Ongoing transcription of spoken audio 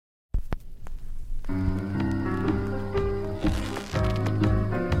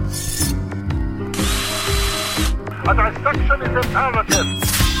A dissection is imperative.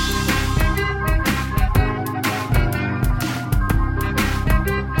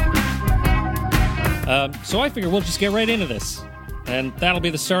 So I figure we'll just get right into this. And that'll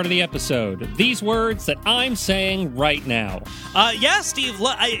be the start of the episode. These words that I'm saying right now. Yeah, Steve.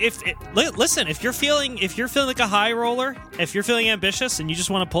 Listen, if you're feeling like a high roller, if you're feeling ambitious, and you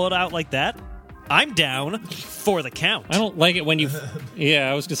just want to pull it out like that, I'm down for the count. I don't like it when you. Yeah,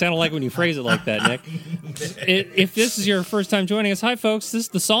 I was gonna say I don't like when you phrase it like that, Nick. If this is your first time joining us, hi folks. This is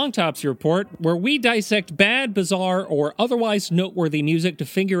the Songtopsy Report, where we dissect bad, bizarre, or otherwise noteworthy music to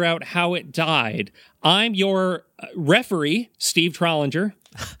figure out how it died. I'm your referee, Steve Trollinger.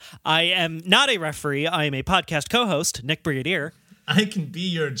 I am not a referee. I am a podcast co-host, Nick Brigadier. I can be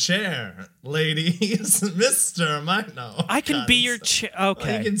your chair, ladies, Mr. Mino. I can be your chair.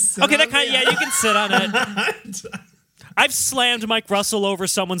 Okay. You can sit okay, on that kind of, me. yeah, you can sit on it. I've slammed Mike Russell over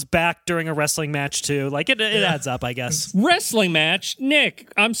someone's back during a wrestling match too. Like it adds up, I guess. Wrestling match,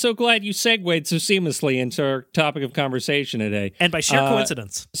 Nick. I'm so glad you segued so seamlessly into our topic of conversation today. And by sheer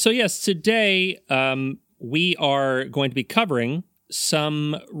coincidence. So yes, today we are going to be covering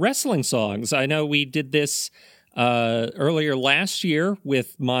some wrestling songs. I know we did this earlier last year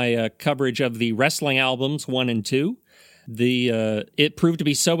with my coverage of the wrestling albums 1 and 2. It proved to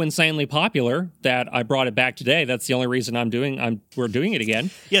be so insanely popular that I brought it back today. That's the only reason we're doing it again.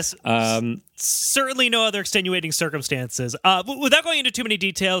 Yes. Certainly no other extenuating circumstances. Without going into too many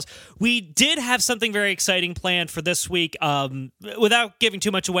details, we did have something very exciting planned for this week. Without giving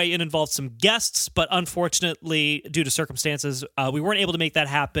too much away, it involved some guests, but unfortunately, due to circumstances, we weren't able to make that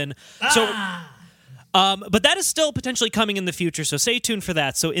happen. But that is still potentially coming in the future, so stay tuned for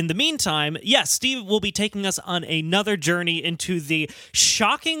that. So in the meantime, yes, Steve will be taking us on another journey into the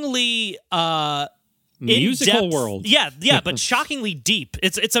shockingly musical world. Yeah, but shockingly deep.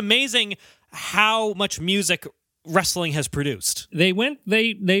 It's amazing how much music wrestling has produced. They went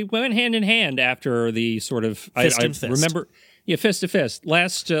hand in hand after the sort of Fist and fist. Remember. Yeah, fist to fist.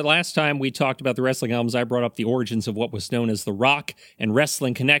 Last time we talked about the wrestling albums, I brought up the origins of what was known as the Rock and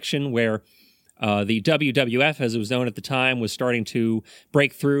Wrestling Connection, where the WWF, as it was known at the time, was starting to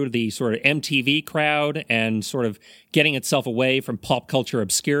break through the sort of MTV crowd and sort of getting itself away from pop culture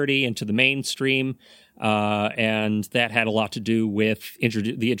obscurity into the mainstream. And that had a lot to do with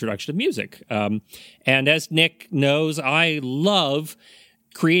the introduction of music. And as Nick knows, I love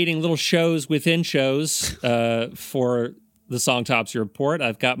creating little shows within shows for the Songtopsy Report.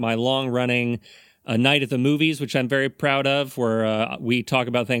 I've got my long-running Night at the Movies, which I'm very proud of, where we talk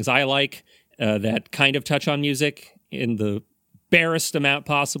about things I like, that kind of touch on music in the barest amount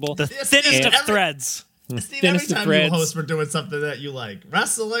possible. The thinnest of threads. Steve, every time you host, we're doing something that you like.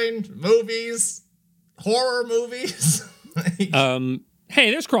 Wrestling, movies, horror movies. Hey,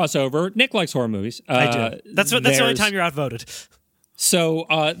 there's crossover. Nick likes horror movies. I do. That's the only time you're outvoted. So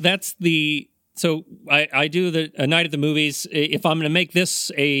So I do a Night at the Movies. If I'm going to make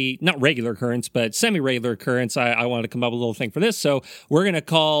this a not regular occurrence, but semi-regular occurrence, I wanted to come up with a little thing for this. So we're going to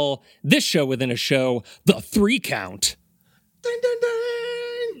call this show within a show the 3 Count. Ding, ding,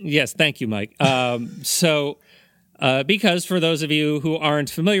 ding. Yes, thank you, Mike. Because for those of you who aren't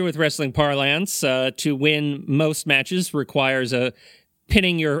familiar with wrestling parlance, to win most matches requires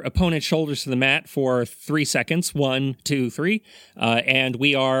pinning your opponent's shoulders to the mat for 3 seconds. 1, 2, 3. And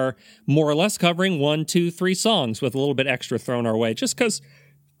we are more or less covering 1, 2, 3 songs with a little bit extra thrown our way, just because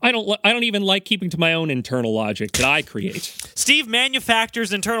I don't even like keeping to my own internal logic that I create. Steve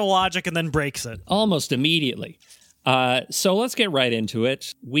manufactures internal logic and then breaks it. Almost immediately. So let's get right into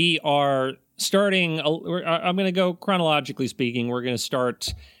it. We are starting, I'm going to go chronologically speaking. We're going to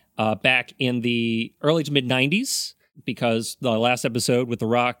start back in the early to mid-90s. Because the last episode with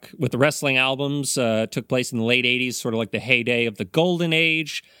the wrestling albums took place in the late 80s, sort of like the heyday of the golden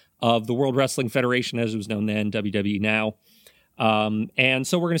age of the World Wrestling Federation, as it was known then, WWE now. And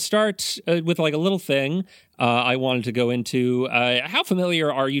so we're going to start with like a little thing I wanted to go into. How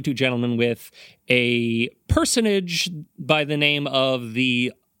familiar are you two gentlemen with a personage by the name of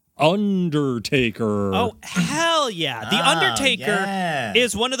the Undertaker? Oh, hell yeah. The Undertaker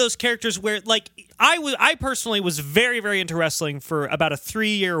is one of those characters where, like, I personally was very, very into wrestling for about a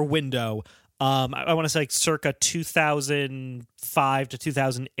 3-year window. I want to say like circa 2005 to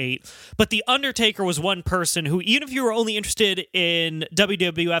 2008. But The Undertaker was one person who, even if you were only interested in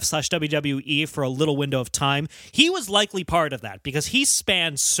WWF/WWE for a little window of time, he was likely part of that because he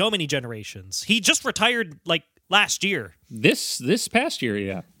spanned so many generations. He just retired like last year. This past year,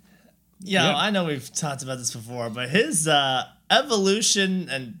 yeah. Yeah, I know we've talked about this before, but his evolution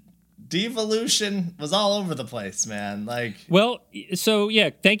and devolution was all over the place, man. Like, well, so yeah,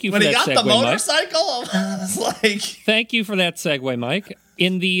 thank you for when that he got segue, the motorcycle, I was like, thank you for that segue, Mike.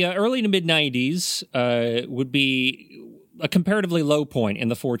 In the early to mid 90s would be a comparatively low point in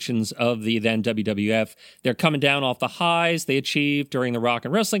the fortunes of the then WWF. They're coming down off the highs they achieved during the Rock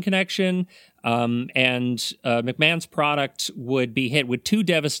and Wrestling Connection, and McMahon's product would be hit with two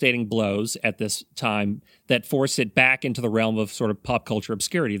devastating blows at this time that forced it back into the realm of sort of pop culture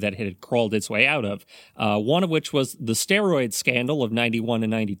obscurity that it had crawled its way out of. One of which was the steroid scandal of 91 and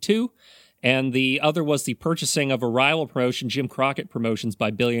 92, and the other was the purchasing of a rival promotion, Jim Crockett Promotions,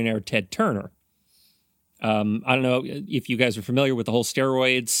 by billionaire Ted Turner. I don't know if you guys are familiar with the whole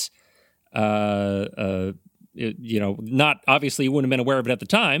steroids. Not obviously you wouldn't have been aware of it at the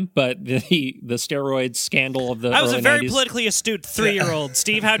time, but the steroids scandal of the I was early a very 90s. politically astute 3-year-old.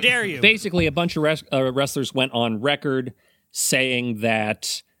 Steve, how dare you? Basically, a bunch of wrestlers went on record saying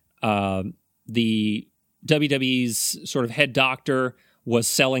that the WWE's sort of head doctor was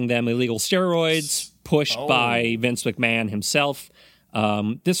selling them illegal steroids, pushed by Vince McMahon himself.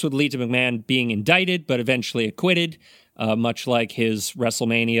 This would lead to McMahon being indicted, but eventually acquitted, much like his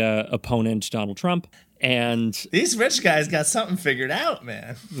WrestleMania opponent, Donald Trump. And these rich guys got something figured out,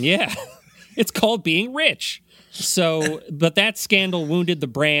 man. Yeah, it's called being rich. So, but that scandal wounded the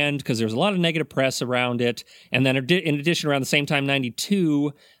brand because there was a lot of negative press around it. And then in addition, around the same time,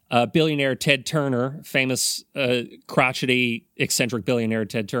 92, billionaire Ted Turner, famous crotchety, eccentric billionaire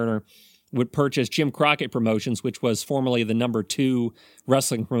Ted Turner, would purchase Jim Crockett Promotions, which was formerly the number 2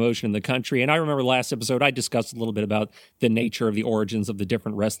 wrestling promotion in the country. And I remember last episode, I discussed a little bit about the nature of the origins of the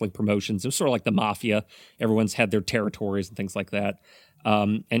different wrestling promotions. It was sort of like the mafia. Everyone's had their territories and things like that.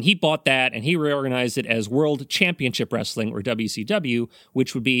 And he bought that, and he reorganized it as World Championship Wrestling, or WCW,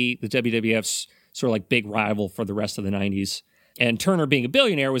 which would be the WWF's sort of like big rival for the rest of the 90s. And Turner, being a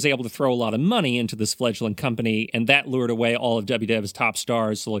billionaire, was able to throw a lot of money into this fledgling company, and that lured away all of WWF's top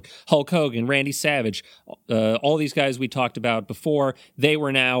stars. So like Hulk Hogan, Randy Savage, all these guys we talked about before, they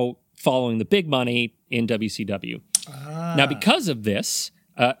were now following the big money in WCW. Now, because of this,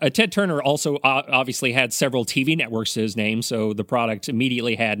 Ted Turner also obviously had several TV networks to his name, so the product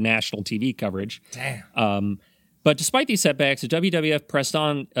immediately had national TV coverage. Damn. But despite these setbacks, the WWF pressed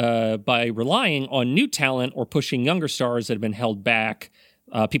on by relying on new talent or pushing younger stars that had been held back,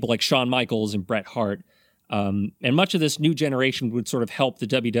 people like Shawn Michaels and Bret Hart. And much of this new generation would sort of help the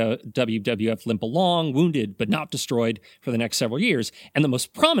WWF limp along, wounded but not destroyed, for the next several years. And the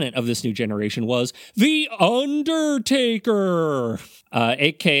most prominent of this new generation was The Undertaker,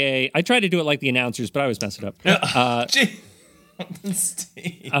 a.k.a. I tried to do it like the announcers, but I always mess it up.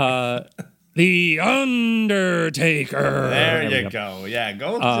 Steve. The Undertaker. There you go. Yeah,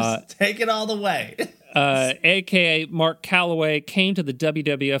 go. Just take it all the way. A.k.a. Mark Calloway, came to the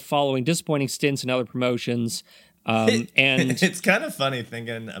WWF following disappointing stints in other promotions. And it's kind of funny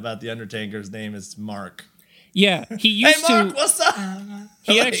thinking about The Undertaker's name is Mark. Yeah, he used Hey, Mark, to. what's up?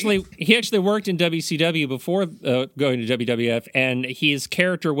 He actually worked in WCW before going to WWF, and his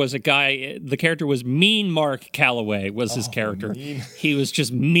character was a guy. The character was Mean Mark Calloway. Was his character? Mean. He was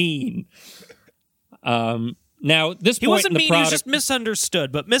just mean. Now this He point wasn't in the mean, product, he was just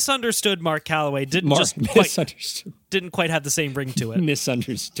misunderstood. But misunderstood Mark Calloway didn't misunderstood. didn't quite have the same ring to it.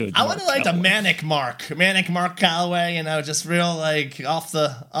 Misunderstood. I would have liked a Manic Mark Calloway. You know, just real like off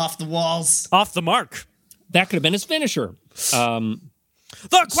the walls. Off the mark. That could have been his finisher. The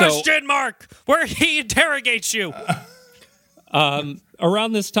question mark, where he interrogates you.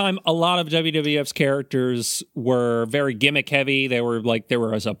 Around this time, a lot of WWF's characters were very gimmick heavy. There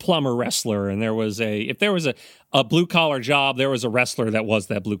was a plumber wrestler, and if there was a blue collar job, there was a wrestler that was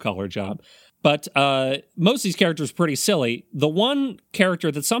that blue collar job. But most of these characters were pretty silly. The one character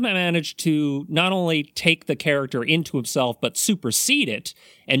that somehow managed to not only take the character into himself, but supersede it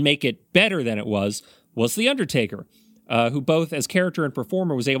and make it better than it was The Undertaker, who both as character and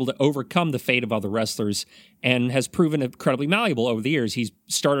performer was able to overcome the fate of other wrestlers and has proven incredibly malleable over the years. He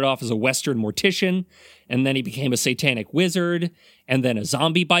started off as a Western mortician, and then he became a satanic wizard, and then a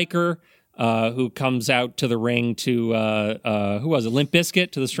zombie biker who comes out to the ring to, who was it, Limp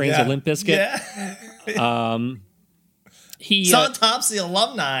Bizkit, to the strains of Limp Bizkit. Yeah. Son Topsy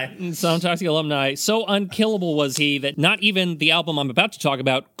alumni. So unkillable was he that not even the album I'm about to talk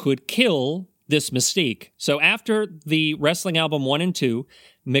about could kill this mystique. So after the wrestling album 1 and 2,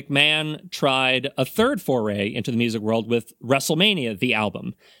 McMahon tried a third foray into the music world with WrestleMania, the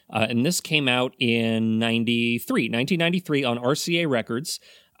album. And this came out in 1993 on RCA Records.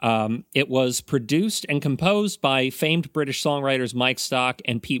 It was produced and composed by famed British songwriters Mike Stock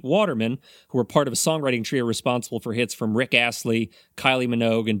and Pete Waterman, who were part of a songwriting trio responsible for hits from Rick Astley, Kylie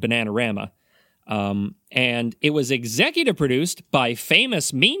Minogue, and Bananarama. And it was executive produced by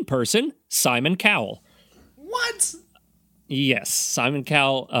famous mean person Simon Cowell. What? Yes, Simon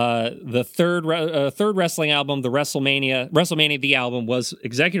Cowell. The third wrestling album, the WrestleMania the album, was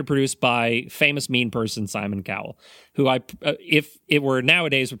executive produced by famous mean person Simon Cowell, who if it were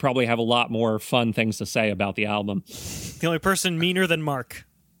nowadays, would probably have a lot more fun things to say about the album. The only person meaner than Mark.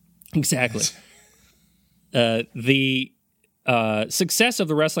 Exactly. The success of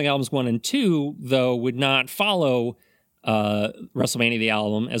the wrestling albums 1 and 2, though, would not follow WrestleMania the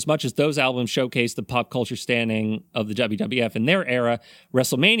album. As much as those albums showcased the pop culture standing of the WWF in their era,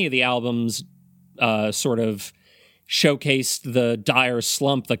 WrestleMania the albums sort of showcased the dire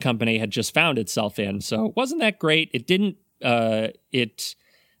slump the company had just found itself in. So it wasn't that great. It didn't. It's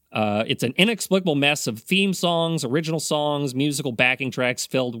an inexplicable mess of theme songs, original songs, musical backing tracks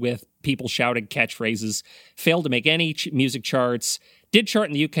filled with people shouting catchphrases. Failed to make any music charts. Did chart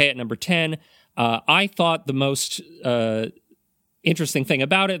in the UK at number 10. I thought the most interesting thing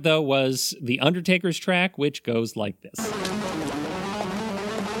about it, though, was the Undertaker's track, which goes like this.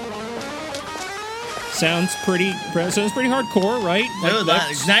 Sounds pretty hardcore, right? Dude,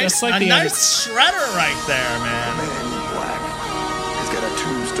 that's like nice shredder right there, man. The man in black has got a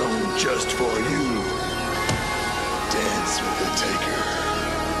tombstone just for you. Dance with the Taker.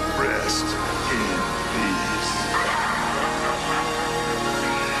 Rest in peace.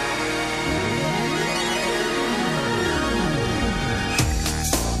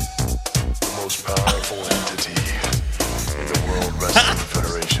 Most powerful entity in the World Wrestling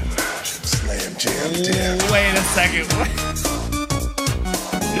Federation. Slam jam jam. Wait a second.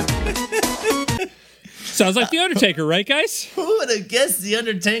 Sounds like the Undertaker, right, guys? Who would have guessed the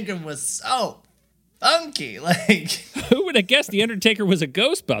Undertaker was so funky? Like, who would have guessed the Undertaker was a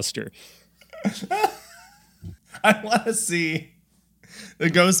Ghostbuster? I want to see the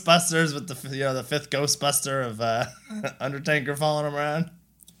Ghostbusters with the fifth Ghostbuster of Undertaker following him around.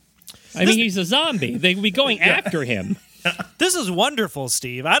 I mean, he's a zombie. They would be going after him. This is wonderful,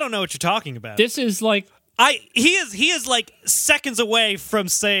 Steve. I don't know what you're talking about. This is like... He is like seconds away from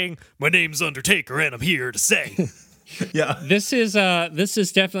saying, "My name's Undertaker and I'm here to say." Yeah. This is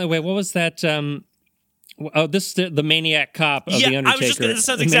definitely... Wait, what was that? This is the Maniac Cop of the Undertaker. I was just going to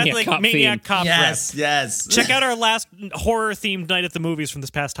say exactly like Maniac Cop. Yes, rep. yes. Check out our last horror-themed night at the movies from this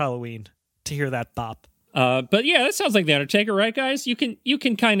past Halloween to hear that bop. But yeah, that sounds like the Undertaker, right, guys? You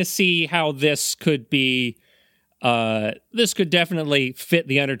can kind of see how this could be. This could definitely fit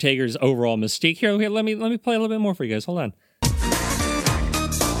the Undertaker's overall mystique. Here, let me play a little bit more for you guys. Hold on.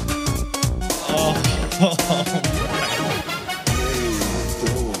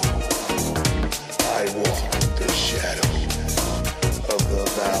 I walk the shadow of the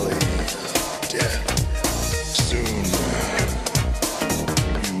valley of death. Soon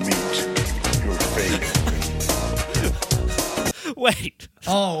you meet your fate. Wait.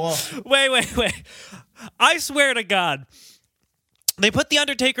 Oh, well. Wait. I swear to God, they put The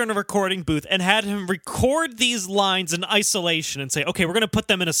Undertaker in a recording booth and had him record these lines in isolation and say, okay, we're going to put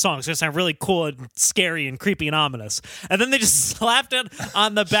them in a song. It's going to sound really cool and scary and creepy and ominous. And then they just slapped it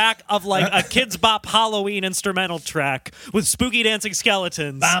on the back of like a Kids Bop Halloween instrumental track with spooky dancing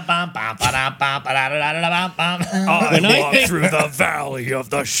skeletons. Bum, bum, bum, ba-da, bum, ba-da-da-da-da, bum, bum. I walk through the valley of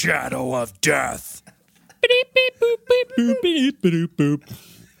the shadow of death.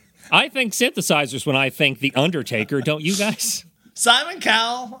 I think synthesizers when I think the Undertaker, don't you guys? Simon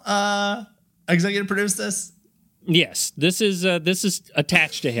Cowell executive produced this? Yes, this is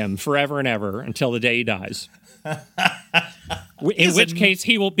attached to him forever and ever until the day he dies. In which case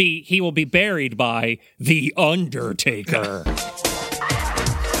he will be buried by the Undertaker.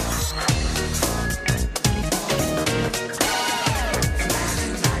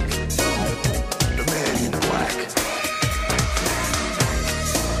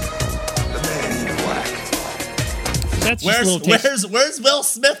 Where's Will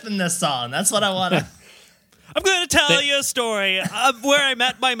Smith in this song? That's what I want to... I'm going to tell you a story of where I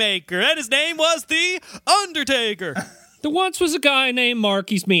met my maker, and his name was The Undertaker. There once was a guy named Mark.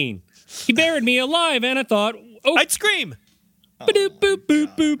 He's mean. He buried me alive, and I thought... Oh, I'd scream. Boop, boop,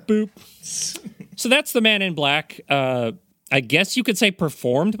 boop, boop, boop. So that's the Man in Black. I guess you could say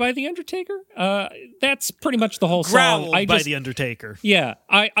performed by The Undertaker. That's pretty much the whole Growled song. by The Undertaker. Yeah,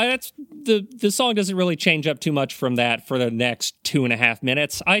 that's the song doesn't really change up too much from that for the next 2.5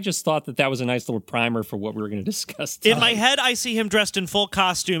 minutes. I just thought that was a nice little primer for what we were going to discuss tonight. In my head, I see him dressed in full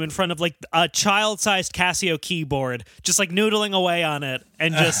costume in front of like a child-sized Casio keyboard, just like noodling away on it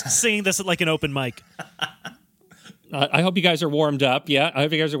and just singing this at like an open mic. I hope you guys are warmed up. Yeah, I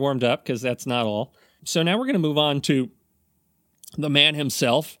hope you guys are warmed up because that's not all. So now we're going to move on to the man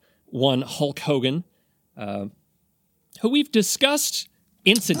himself, one Hulk Hogan, who we've discussed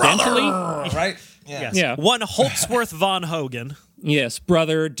incidentally. Brother, right? Yeah. Yes. Yeah. One Holtzworth von Hogan. Yes,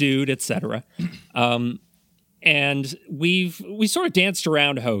 brother, dude, etc. And we sort of danced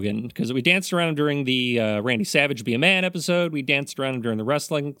around Hogan because we danced around him during the Randy Savage Be a Man episode. We danced around him during the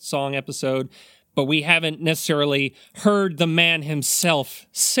wrestling song episode. But we haven't necessarily heard the man himself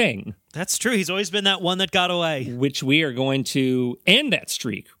sing. That's true. He's always been that one that got away. Which we are going to end that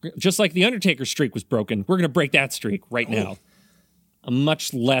streak. Just like the Undertaker streak was broken, we're going to break that streak right now. A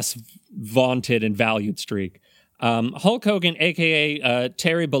much less vaunted and valued streak. Hulk Hogan, a.k.a.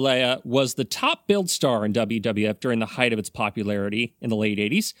 Terry Bollea, was the top billed star in WWF during the height of its popularity in the late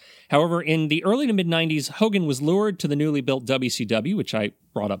 80s. However, in the early to mid-90s, Hogan was lured to the newly built WCW, which I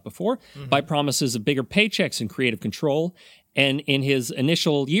brought up before, by promises of bigger paychecks and creative control. And in his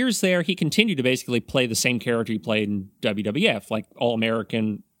initial years there, he continued to basically play the same character he played in WWF, like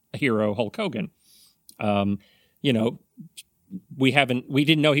All-American hero Hulk Hogan. We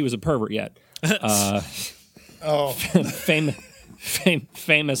didn't know he was a pervert yet.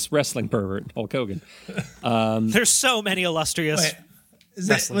 Famous wrestling pervert Hulk Hogan. There's so many illustrious. Wait,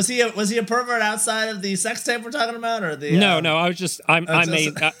 was he a pervert outside of the sex tape we're talking about, or the? No. I was just I'm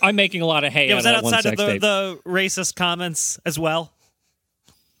making a lot of hay. Yeah, out was that of one outside of sex tape. the racist comments as well?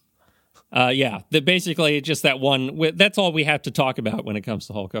 Yeah, basically just that one. That's all we have to talk about when it comes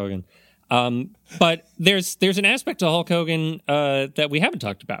to Hulk Hogan. But there's an aspect to Hulk Hogan that we haven't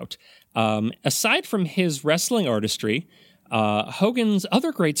talked about. Aside from his wrestling artistry, Hogan's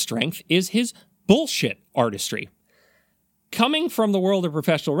other great strength is his bullshit artistry. Coming from the world of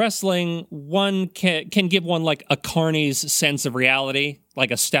professional wrestling, one can give one like a carny's sense of reality,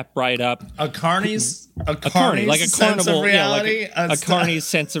 like a step right up. A carny's like a carnival, sense of reality? Yeah, like a carny's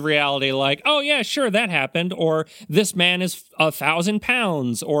sense of reality, like, oh yeah, sure, that happened, or this man is 1,000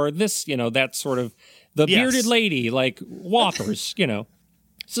 pounds, or this, that sort of the bearded lady, like Whoppers,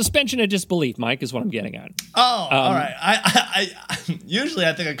 Suspension of disbelief, Mike, is what I'm getting at. Oh, all right. I usually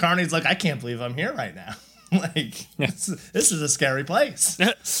I think a carny's like, I can't believe I'm here right now. This is a scary place.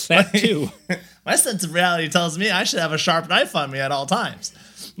 That too. My sense of reality tells me I should have a sharp knife on me at all times.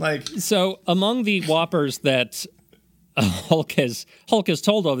 So among the whoppers that Hulk has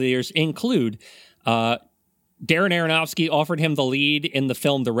told over the years include Darren Aronofsky offered him the lead in the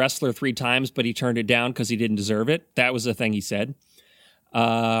film The Wrestler 3 times, but he turned it down because he didn't deserve it. That was the thing he said.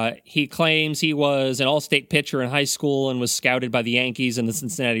 He claims he was an all-state pitcher in high school and was scouted by the Yankees and the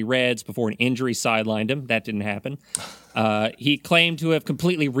Cincinnati Reds before an injury sidelined him. That didn't happen. He claimed to have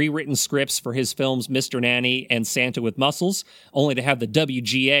completely rewritten scripts for his films Mr. Nanny and Santa with Muscles, only to have the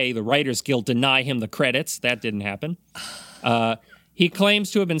WGA, the Writers Guild, deny him the credits. That didn't happen. He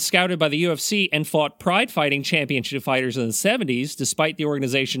claims to have been scouted by the UFC and fought pride fighting championship fighters in the 70s, despite the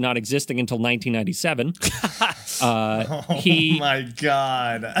organization not existing until 1997. Oh my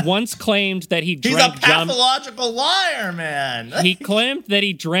God. Once claimed that he drank He's a pathological liar, man. He claimed that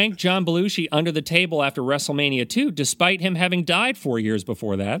he drank John Belushi under the table after WrestleMania 2, despite him having died 4 years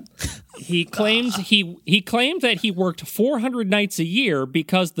before that. He claimed that he worked 400 nights a year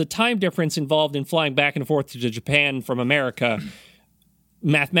because the time difference involved in flying back and forth to Japan from America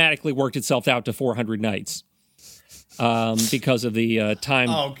mathematically worked itself out to 400 nights because of the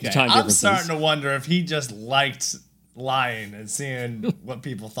time. Okay, the time I'm differences. starting to wonder if he just liked lying and seeing what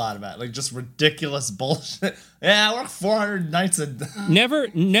people thought about it. Like just ridiculous bullshit. Yeah, I work 400 nights a day.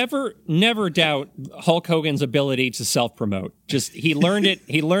 Never doubt Hulk Hogan's ability to self-promote. Just he learned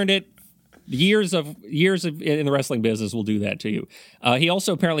it. Years of in the wrestling business will do that to you. He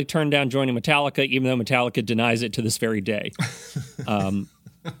also apparently turned down joining Metallica, even though Metallica denies it to this very day.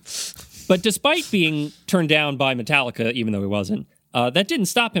 But despite being turned down by Metallica, even though he wasn't, that didn't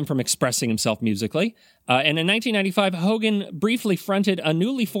stop him from expressing himself musically. And in 1995, Hogan briefly fronted a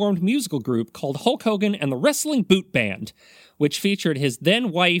newly formed musical group called Hulk Hogan and the Wrestling Boot Band, which featured his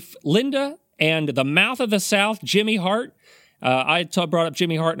then wife, Linda, and the Mouth of the South, Jimmy Hart, Brought up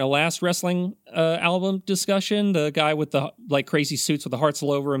Jimmy Hart in a last wrestling album discussion. The guy with the crazy suits with the hearts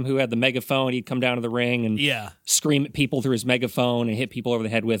all over him, who had the megaphone. He'd come down to the ring and scream at people through his megaphone and hit people over the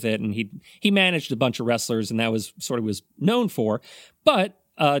head with it. And he managed a bunch of wrestlers, and that was sort of was known for. But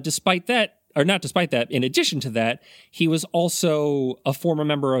despite that. Or not despite that, in addition to that, he was also a former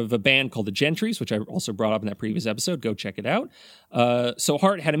member of a band called the Gentrys, which I also brought up in that previous episode. Go check it out. So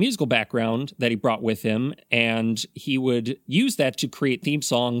Hart had a musical background that he brought with him, and he would use that to create theme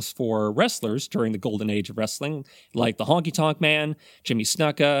songs for wrestlers during the golden age of wrestling, like the Honky Tonk Man, Jimmy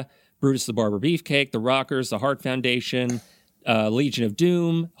Snuka, Brutus the Barber Beefcake, the Rockers, the Hart Foundation, Legion of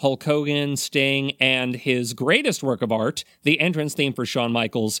Doom, Hulk Hogan, Sting, and his greatest work of art, the entrance theme for Shawn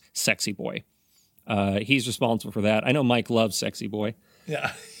Michaels' Sexy Boy. He's responsible for that. I know Mike loves Sexy Boy.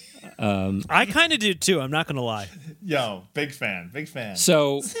 Yeah. I kind of do too, I'm not going to lie. Yo, big fan.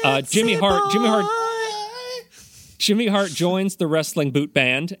 So, Jimmy Hart joins the wrestling boot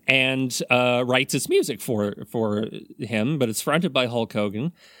band and writes its music for him, but it's fronted by Hulk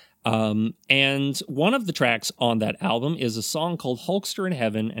Hogan. And one of the tracks on that album is a song called Hulkster in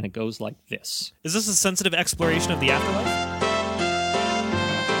Heaven, and it goes like this. Is this a sensitive exploration of the afterlife?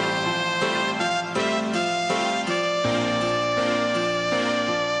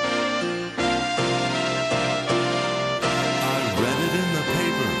 I read it in the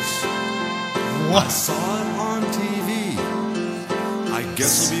papers. I saw it on TV. I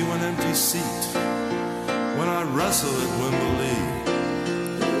guess it'll be one empty seat when I wrestle at Wembley.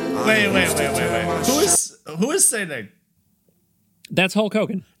 Wait. Who is singing? That's Hulk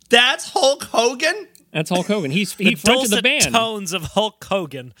Hogan. That's Hulk Hogan? That's Hulk Hogan. He fronted the band. Tones of Hulk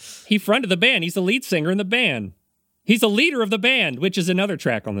Hogan. He fronted the band. He's the lead singer in the band. He's the leader of the band, which is another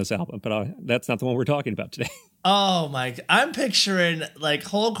track on this album, but that's not the one we're talking about today. Oh my! I'm picturing like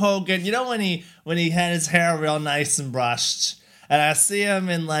Hulk Hogan. You know when he had his hair real nice and brushed, and I see him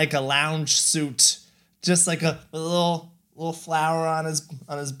in like a lounge suit, just like a little flower on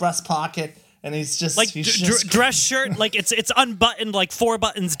his breast pocket, and he's just like he's just dress shirt, like it's unbuttoned, like 4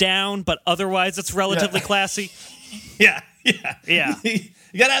 buttons down, but otherwise it's relatively classy. Yeah. You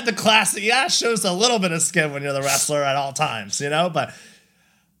gotta have the classic. You gotta show us a little bit of skin when you're the wrestler at all times, you know. But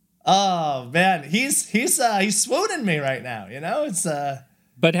oh man, he's swooning me right now. You know, it's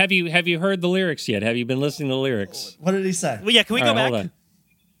But have you heard the lyrics yet? Have you been listening to the lyrics? What did he say? Well, yeah, can we go back? Hold on.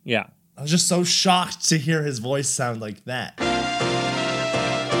 Yeah. I was just so shocked to hear his voice sound like that. I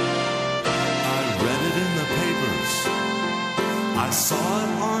read it in the papers. I saw it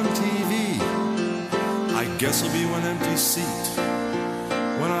on TV. I guess it'll be one empty seat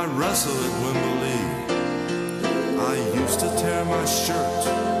when I wrestle at Wembley. I used to tear my shirt,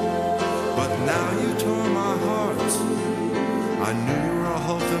 but now you tore my heart. I knew you were a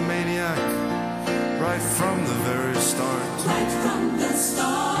Hulkamaniac right from the very start. Right from the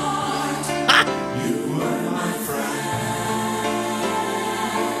start. You were my friend.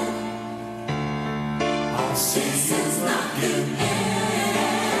 I'll see you again.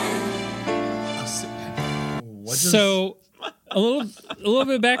 So, a little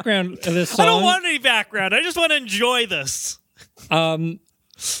bit of background of this song. I don't want any background. I just want to enjoy this.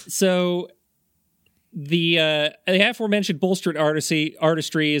 So, the aforementioned bolstered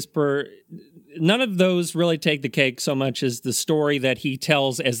artistry is per. None of those really take the cake so much as the story that he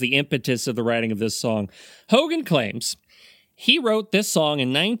tells as the impetus of the writing of this song. Hogan claims he wrote this song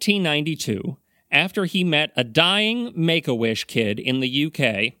in 1992 after he met a dying Make-A-Wish kid in the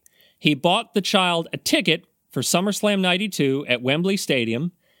UK. He bought the child a ticket for SummerSlam 92 at Wembley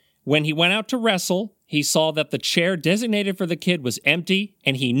Stadium. When he went out to wrestle, he saw that the chair designated for the kid was empty,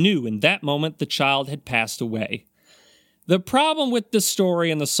 and he knew in that moment the child had passed away. The problem with the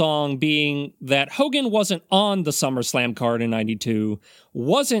story and the song being that Hogan wasn't on the SummerSlam card in 92,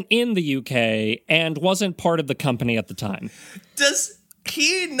 wasn't in the UK, and wasn't part of the company at the time. Does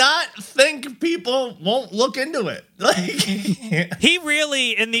he not think people won't look into it? Like he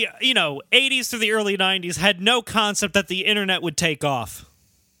really, in the 80s through the early 90s, had no concept that the internet would take off.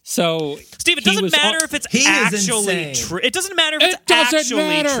 So, Steve, it doesn't matter if it's actually true. It doesn't matter if it's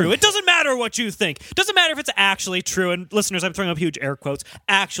actually true. It doesn't matter what you think. It doesn't matter if it's actually true. And listeners, I'm throwing up huge air quotes.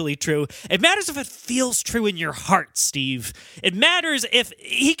 Actually true. It matters if it feels true in your heart, Steve. It matters if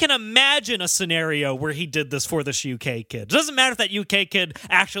he can imagine a scenario where he did this for this UK kid. It doesn't matter if that UK kid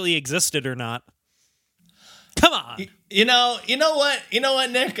actually existed or not. Come on. You know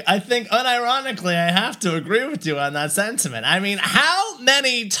what, Nick? I think unironically, I have to agree with you on that sentiment. I mean, how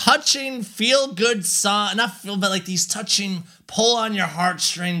many touching, feel-good songs, like these touching, pull on your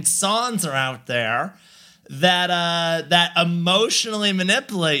heartstrings songs are out there that emotionally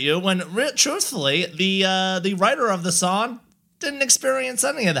manipulate you when, truthfully, the writer of the song didn't experience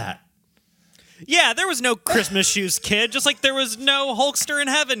any of that. Yeah, there was no Christmas shoes kid, just like there was no Hulkster in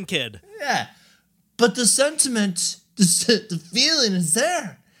heaven kid. Yeah. But the sentiment, the feeling is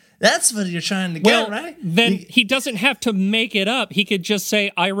there. That's what you're trying to get, right? Then he doesn't have to make it up. He could just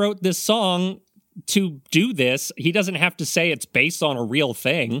say, I wrote this song to do this. He doesn't have to say it's based on a real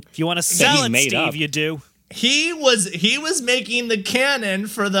thing. If you want to sell it, Steve, up. You do. He was making the canon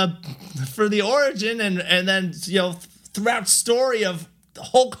for the origin and then, you know, throughout story of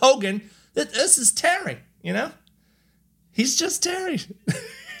Hulk Hogan. This is Terry, you know? He's just Terry.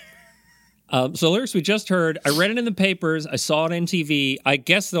 So lyrics we just heard, I read it in the papers, I saw it on TV, I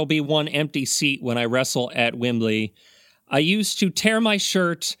guess there'll be one empty seat when I wrestle at Wembley. I used to tear my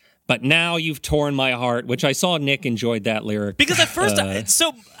shirt, but now you've torn my heart, which I saw Nick enjoyed that lyric. Because at first,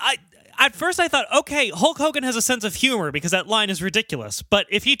 I thought, okay, Hulk Hogan has a sense of humor because that line is ridiculous. But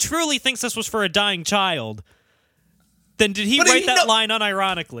if he truly thinks this was for a dying child, then did he write that line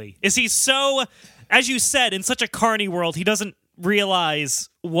unironically? Is he so, as you said, in such a carny world, he doesn't realize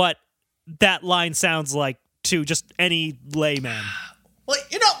what that line sounds like to just any layman? Well,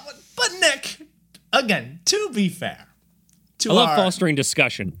 you know, but Nick, again, to be fair, I love fostering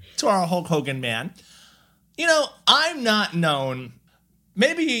discussion. To our Hulk Hogan man, you know, I'm not known,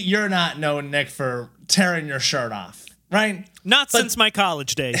 maybe you're not known, Nick, for tearing your shirt off, right? Not since my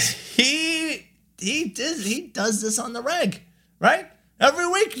college days. He does this on the reg, right? Every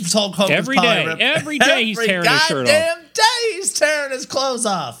week, Hulk Hogan. Every day he's tearing his shirt off. Goddamn day he's tearing his clothes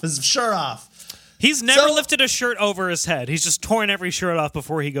off, his shirt off. He's never lifted a shirt over his head. He's just torn every shirt off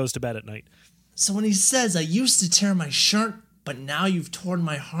before he goes to bed at night. So when he says, I used to tear my shirt, but now you've torn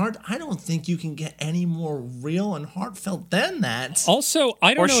my heart, I don't think you can get any more real and heartfelt than that. Also,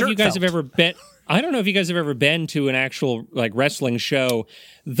 I don't know if you guys have ever been. I don't know if you guys have ever been to an actual like wrestling show.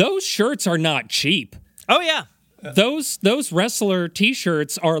 Those shirts are not cheap. Oh yeah, those wrestler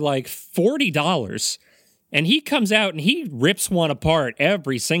T-shirts are like $40, and he comes out and he rips one apart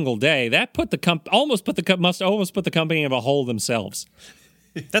every single day. That must almost put the company in a hole themselves.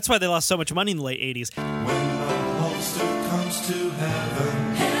 That's why they lost so much money in the late '80s. When the Hulkster comes to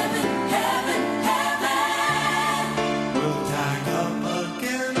heaven, Heaven, we'll tag up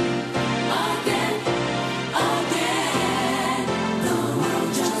again. again. The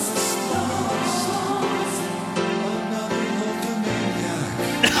world just explodes. Another Hulkamaniac.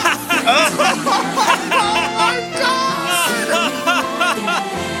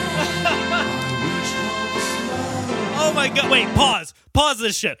 Oh my god! Wait, pause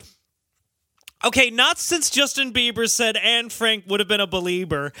this shit. Okay, not since Justin Bieber said Anne Frank would have been a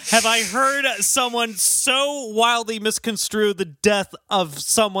believer have I heard someone so wildly misconstrue the death of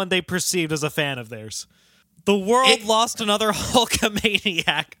someone they perceived as a fan of theirs. The world lost another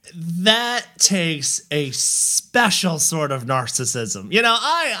Hulkamaniac. That takes a special sort of narcissism. You know,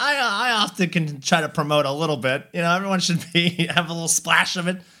 I often can try to promote a little bit. You know, everyone should have a little splash of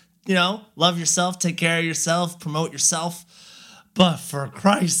it. You know, love yourself, take care of yourself, promote yourself. But for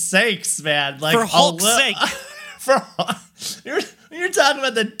Christ's sakes, man, like for Hulk's sake, you're talking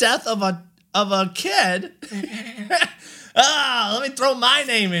about the death of a kid. Let me throw my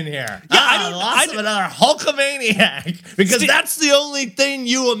name in here. I lost of another Hulkamaniac because that's the only thing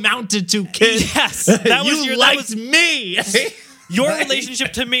you amounted to, kid. Yes, that was you liked me. Your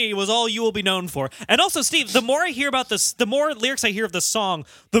relationship to me was all you will be known for. And also, Steve, the more I hear about this, the more lyrics I hear of this song,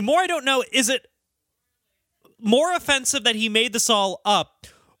 the more I don't know, is it more offensive that he made this all up,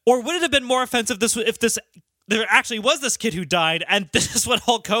 or would it have been more offensive if there actually was this kid who died, and this is what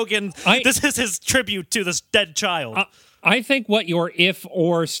Hulk Hogan, this is his tribute to this dead child? I think what your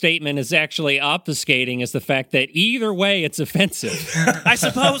if-or statement is actually obfuscating is the fact that either way it's offensive. I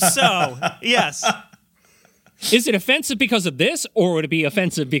suppose so, yes. Is it offensive because of this, or would it be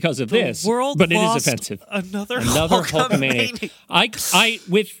offensive because of this? But it is offensive. Another Hulkamaniac.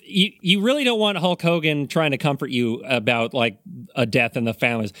 You really don't want Hulk Hogan trying to comfort you about like a death in the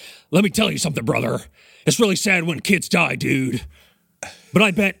families. Let me tell you something, brother. It's really sad when kids die, dude. But I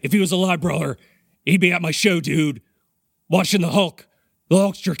bet if he was alive, brother, he'd be at my show, dude, watching the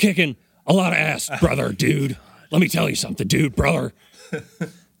Hulkster kicking a lot of ass, brother, dude. Let me tell you something, dude, brother.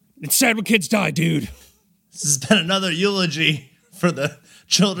 It's sad when kids die, dude. This has been another eulogy for the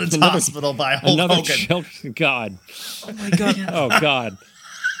Children's Hospital by Hulk Hogan. God. Oh, my God. Oh, God.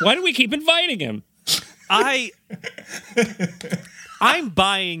 Why do we keep inviting him? I'm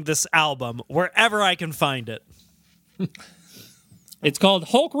buying this album wherever I can find it. It's called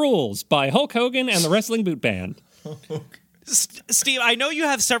Hulk Rules by Hulk Hogan and the Wrestling Boot Band. Steve, I know you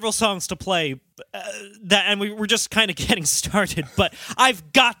have several songs to play, and we're just kind of getting started, but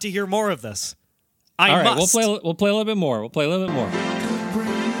I've got to hear more of this. I All right, must. we'll play a little bit more. We'll play a little bit more. Bring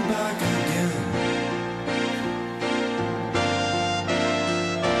me back again.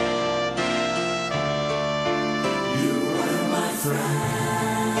 You were my friend.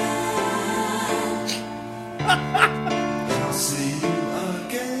 I'll see you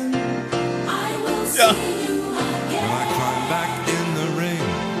again. I will see you When again. I climb back in the ring,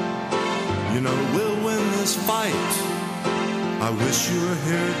 you know we'll win this fight. I wish you were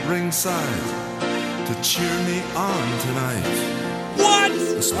here at ringside to cheer me on tonight. What?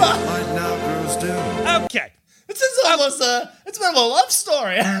 The spotlight now grows dim. Okay. This is almost it's been a love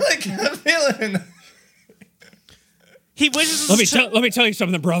story. I'm feeling. He wishes. Let me tell you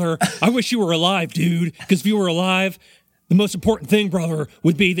something, brother. I wish you were alive, dude. Because if you were alive, the most important thing, brother,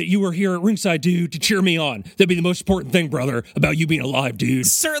 would be that you were here at ringside, dude, to cheer me on. That'd be the most important thing, brother, about you being alive, dude.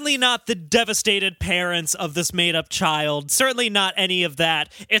 Certainly not the devastated parents of this made-up child. Certainly not any of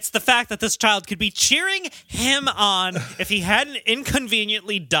that. It's the fact that this child could be cheering him on if he hadn't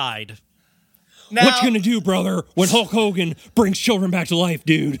inconveniently died. Now, What you gonna do, brother, when Hulk Hogan brings children back to life,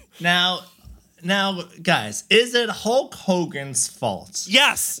 dude? now, guys, is it Hulk Hogan's fault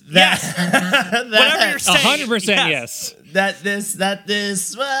Yes. Yes. Whatever you're saying. 100% yes. that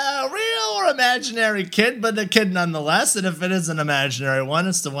this real or imaginary kid, but a kid nonetheless? And if it is an imaginary one,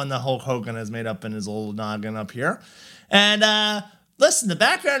 it's the one that Hulk Hogan has made up in his old noggin up here. And listen, the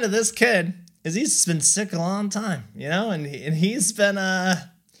background of this kid is he's been sick a long time, you know, and he's been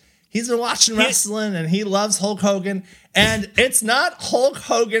watching wrestling and he loves Hulk Hogan. And it's not Hulk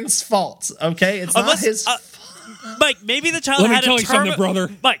Hogan's fault, okay? It's not his Mike, maybe the child Let me had tell a you something, termi- brother.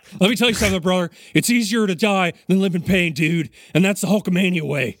 Mike, Let me tell you something, brother. It's easier to die than live in pain, dude. And that's the Hulkamania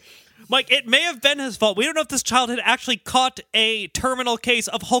way. Mike, it may have been his fault. We don't know if this child had actually caught a terminal case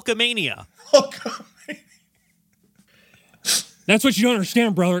of Hulkamania. Hulk Hogan. That's what you don't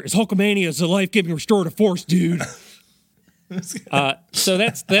understand, brother, is Hulkamania is a life-giving restorative force, dude. So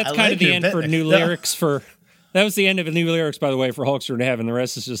that's kind like of the your end bit for there. new No. lyrics for... That was the end of the new lyrics, by the way, for Hulkster to Heaven. The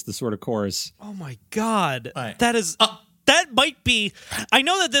rest is just the sort of chorus. Oh my God. Right. That is... that might be... I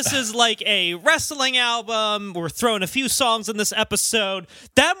know that this is like a wrestling album. We're throwing a few songs in this episode.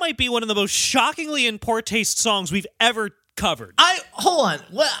 That might be one of the most shockingly in poor taste songs we've ever covered. Hold on.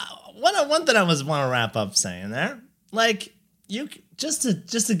 One thing I want to wrap up saying there, like you just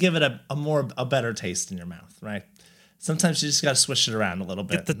to give it a better taste in your mouth, right? Sometimes you just got to switch it around a little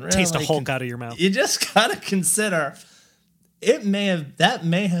bit. Get the taste of Hulk out of your mouth. You just got to consider that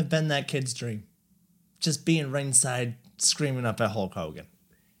may have been that kid's dream, just being ringside screaming up at Hulk Hogan.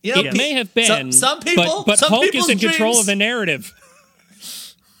 You know, It may have been, some people, but some Hulk is people's in control dreams- of the narrative.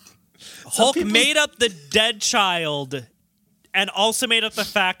 Hulk people's- made up the dead child and also made up the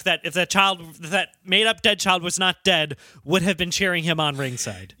fact that if that made up dead child was not dead, would have been cheering him on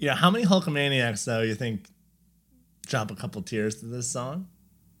ringside. Yeah, how many Hulkamaniacs though you think drop a couple tears to this song?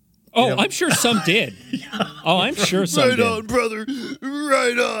 Oh, Yeah. I'm sure some did. Oh, I'm sure some did. brother.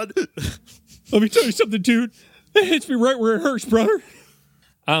 Right on. Let me tell you something, dude. It hits me right where it hurts, brother.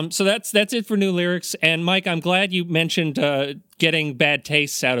 So that's it for new lyrics. And Mike, I'm glad you mentioned getting bad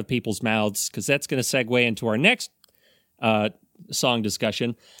tastes out of people's mouths, because that's going to segue into our next song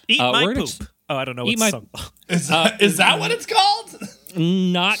discussion. Eat my we're gonna- poop. Oh, I don't know Eat what my- song. Is that what it's called?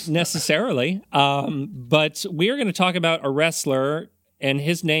 Not necessarily, but we are going to talk about a wrestler, and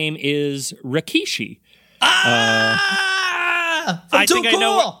his name is Rikishi. I think I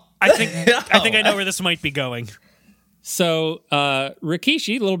know. I think I know where this might be going. So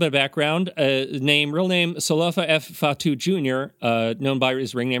Rikishi, a little bit of background, real name Salofa F. Fatu Jr., known by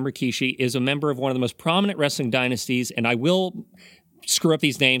his ring name Rikishi, is a member of one of the most prominent wrestling dynasties, and I will screw up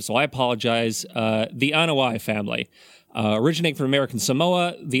these names, so I apologize, the Anoa'i family. Originating from American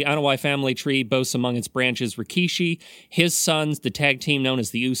Samoa, the Anoa'i family tree boasts among its branches Rikishi, his sons, the tag team known as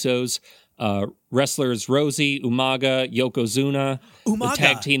the Usos, wrestlers Rosie, Umaga, Yokozuna, the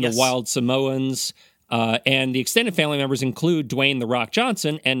tag team, yes. the Wild Samoans, and the extended family members include Dwayne "The Rock"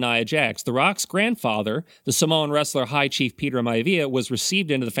 Johnson and Nia Jax. The Rock's grandfather, the Samoan wrestler High Chief Peter Maivia, was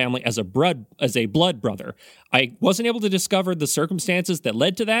received into the family as a blood brother. I wasn't able to discover the circumstances that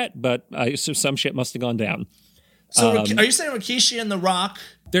led to that, but so some shit must have gone down. So are you saying Rikishi and The Rock,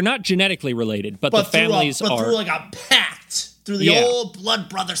 They're not genetically related, but the families are. through like a pact, through the old blood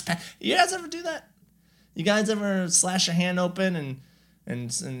brothers pact? You guys ever do that? You guys ever slash a hand open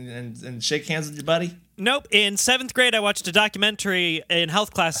and shake hands with your buddy? Nope. In 7th grade, I watched a documentary in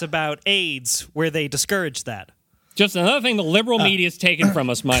health class about AIDS where they discouraged that. Just another thing the liberal media's taken from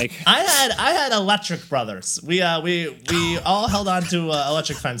us, Mike. I had electric brothers. We all held on to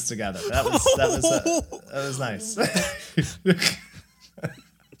electric fence together. That was nice.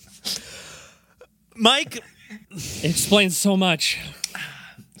 Mike. It explains so much.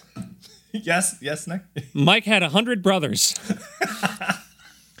 Yes, Nick. Mike had 100 brothers.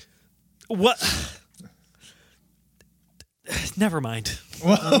 What? Never mind.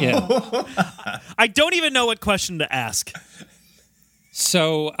 Yeah. I don't even know what question to ask.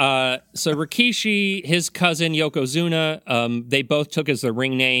 So Rikishi, his cousin Yokozuna, they both took as their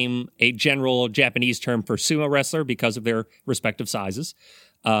ring name a general Japanese term for sumo wrestler because of their respective sizes.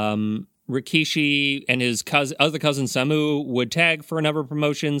 Rikishi and his other cousin Samu would tag for a number of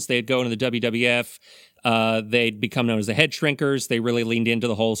promotions. They'd go into the WWF. They'd become known as the Head Shrinkers. They really leaned into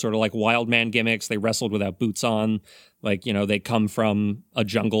the whole sort of like wild man gimmicks. They wrestled without boots on. Like, they come from a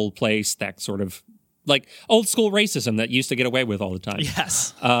jungle place, that sort of like old school racism that used to get away with all the time.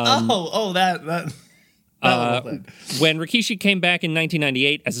 Yes. That When Rikishi came back in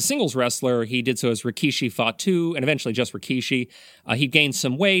 1998 as a singles wrestler, he did so as Rikishi Fought 2, and eventually just Rikishi. He gained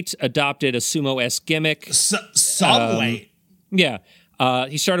some weight, adopted a sumo-esque gimmick. Some weight. Yeah.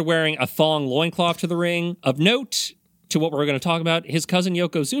 He started wearing a thong loincloth to the ring. Of note, to what we're going to talk about, his cousin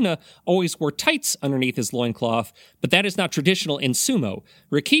Yokozuna always wore tights underneath his loincloth, but that is not traditional in sumo.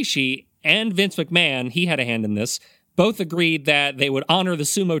 Rikishi and Vince McMahon, he had a hand in this, both agreed that they would honor the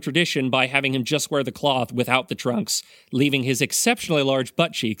sumo tradition by having him just wear the cloth without the trunks, leaving his exceptionally large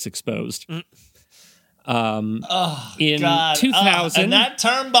butt cheeks exposed. In 2000, and that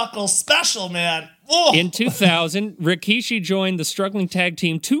turnbuckle special, man. Oh. In 2000, Rikishi joined the struggling tag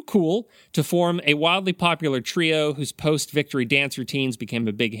team Too Cool to form a wildly popular trio whose post-victory dance routines became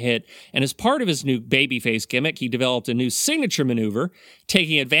a big hit. And as part of his new babyface gimmick, he developed a new signature maneuver,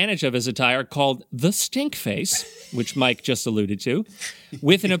 taking advantage of his attire called the Stink Face, which Mike just alluded to,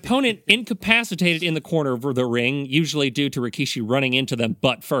 with an opponent incapacitated in the corner of the ring, usually due to Rikishi running into them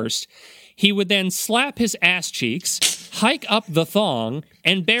butt first. He would then slap his ass cheeks, hike up the thong,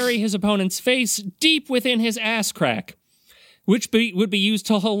 and bury his opponent's face deep within his ass crack, which would be used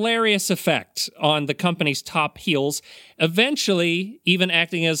to hilarious effect on the company's top heels, eventually even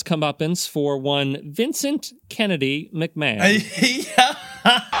acting as comeuppance for one Vincent Kennedy McMahon. Reason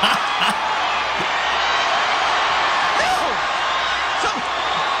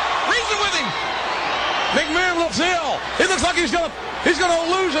with him. McMahon looks ill. He looks like he's gonna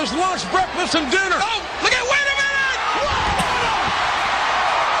lose his lunch, breakfast, and dinner. Oh, look at! Wait a minute!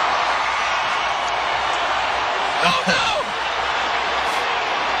 Oh no!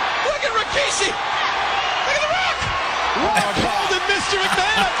 Look at Rikishi! Look at the Rock! Rock holding Mr.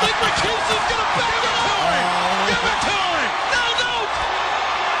 McMahon. I think Rikishi's gonna give it to him. Give it to him! No!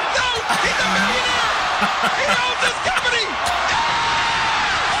 He's a millionaire. He owns this company.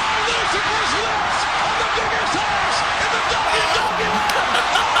 Lucifer's lips on the biggest ass in the WWE.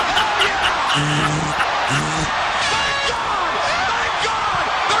 Thank God!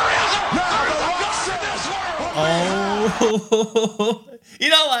 There is a God in this world! Oh. You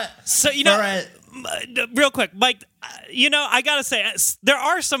know what? So, real quick, Mike, I gotta say, there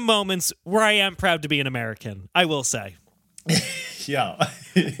are some moments where I am proud to be an American, I will say. Yeah.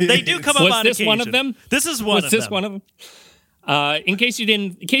 They do come up on occasion. Was this one of them? This is one of them. Was this one of them? In case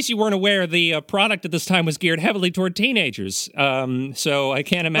you weren't aware, the product at this time was geared heavily toward teenagers. So I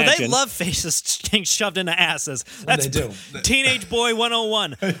can't imagine. Well, they love faces getting shoved into asses. That's They do. Teenage Boy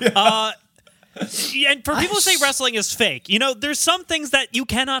 101. And for people who say wrestling is fake, there's some things that you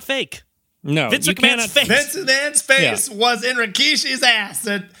cannot fake. No, Vince you McMahon's cannot. face. Vince McMahon's face was in Rikishi's ass,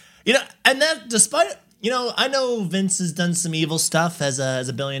 and that despite I know Vince has done some evil stuff as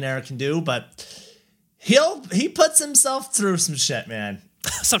a billionaire can do, but he puts himself through some shit, man.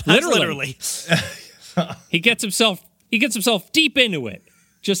 Sometimes literally. He gets himself deep into it,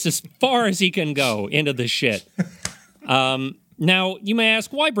 just as far as he can go into the shit. Now, you may ask,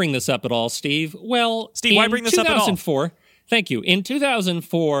 why bring this up at all, Steve? Well, Steve, why bring this up at all? 2004, thank you. In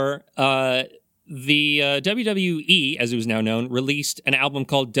 2004, the WWE, as it was now known, released an album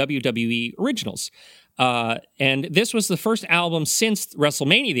called WWE Originals. And this was the first album since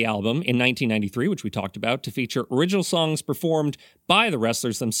WrestleMania, the album, in 1993, which we talked about, to feature original songs performed by the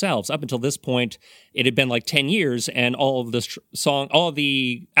wrestlers themselves. Up until this point, it had been like 10 years, and all of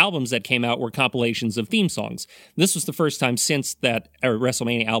the albums that came out were compilations of theme songs. This was the first time since that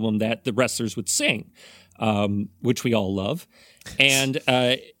WrestleMania album that the wrestlers would sing, which we all love. And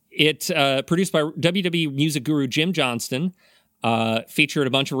it produced by WWE music guru Jim Johnston. Featured a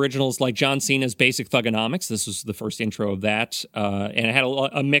bunch of originals like John Cena's Basic Thugonomics. This was the first intro of that. And it had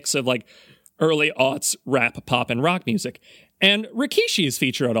a mix of like early aughts rap, pop, and rock music. And Rikishi is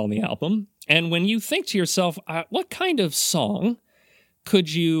featured on the album. And when you think to yourself, what kind of song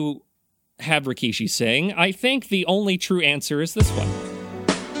could you have Rikishi sing? I think the only true answer is this one.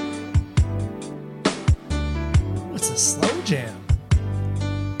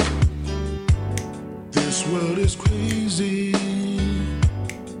 world is crazy.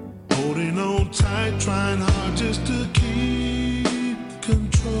 Holding on tight, trying hard just to keep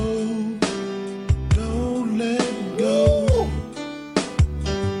control. Don't let go.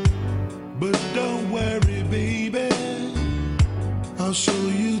 But don't worry, baby. I'll show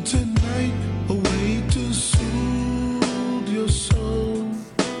you tonight a way to soothe your soul.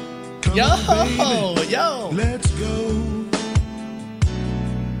 Come on, baby. Let's go.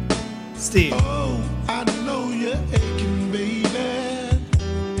 Steve. Oh, I know you're aching, baby.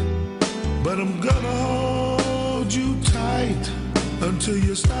 But I'm gonna hold you tight until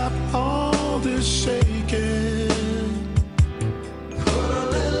you stop all this shaking. Put a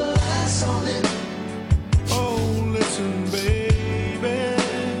little ass on it. Oh, listen, baby.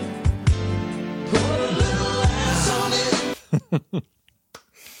 Put a little ass on it.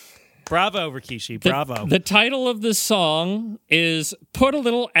 Bravo, Rikishi. Bravo. The title of the song is Put a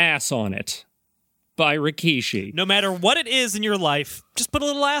Little Ass on It by Rikishi. No matter what it is in your life, just put a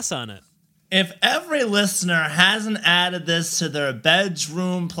little ass on it. If every listener hasn't added this to their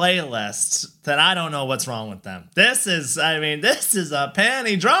bedroom playlist, then I don't know what's wrong with them. This is a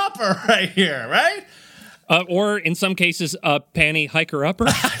panty dropper right here, right? Or in some cases, a panty hiker-upper.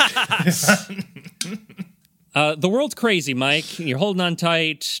 The world's crazy, Mike. You're holding on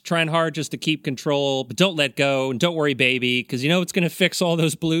tight, trying hard just to keep control, but don't let go, and don't worry, baby, because you know what's going to fix all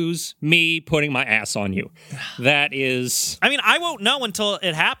those blues? Me putting my ass on you. That is... I mean, I won't know until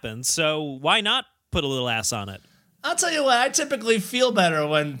it happens, so why not put a little ass on it? I'll tell you what, I typically feel better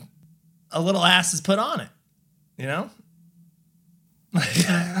when a little ass is put on it, you know?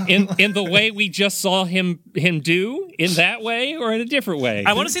 in the way we just saw him do, in that way, or in a different way?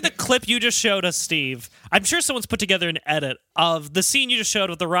 I want to see the clip you just showed us, Steve. I'm sure someone's put together an edit of the scene you just showed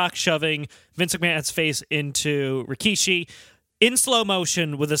with The Rock shoving Vince McMahon's face into Rikishi in slow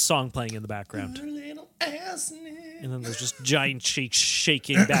motion with this song playing in the background. Little ass in it. And then there's just giant cheeks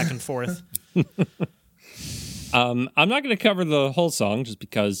shaking back and forth. I'm not going to cover the whole song just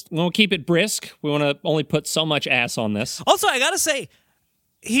because we want to keep it brisk. We want to only put so much ass on this. Also, I got to say,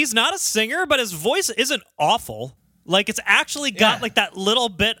 he's not a singer, but his voice isn't awful. Like, it's actually got like that little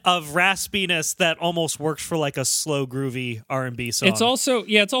bit of raspiness that almost works for like a slow, groovy R&B song. It's also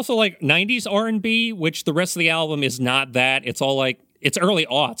like 90s R&B, which the rest of the album is not that. It's all like, it's early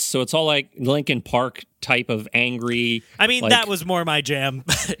aughts, so it's all like Linkin Park type of angry. I mean, that was more my jam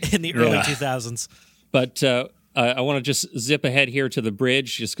in the early 2000s. But I want to just zip ahead here to the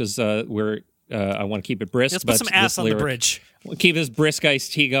bridge just because I want to keep it brisk. Let's put some ass on the bridge. We'll keep this brisk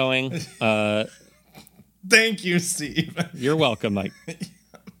iced tea going. Thank you, Steve. You're welcome, Mike.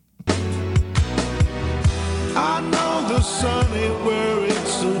 I know the sun ain't where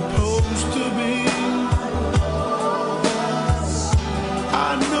it's supposed to be.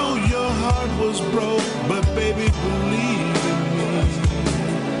 I know your heart was broke, but baby, believe in me.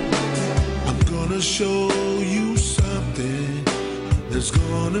 I'm gonna show you something that's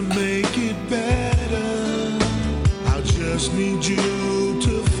gonna make it better. I just need you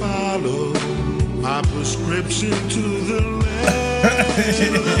to follow my prescription to the letter.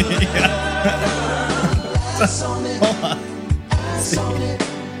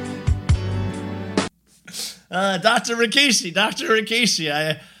 Dr. Rikishi,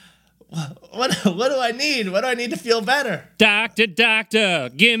 what do I need? What do I need to feel better? Doctor,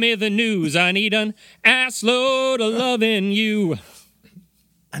 give me the news. I need an ass load of loving you.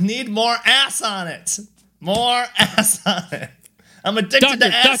 I need more ass on it. More ass on it. I'm addicted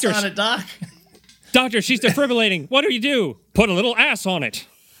to ass on it, Doc. Doctor, she's defibrillating. What do you do? Put a little ass on it.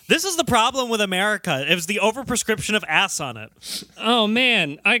 This is the problem with America. It was the overprescription of ass on it. Oh,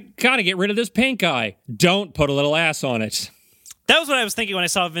 man, I gotta get rid of this pink eye. Don't put a little ass on it. That was what I was thinking when I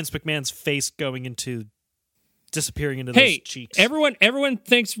saw Vince McMahon's face disappearing into those cheeks. Everyone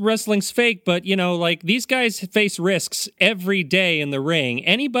thinks wrestling's fake, but, you know, like, these guys face risks every day in the ring.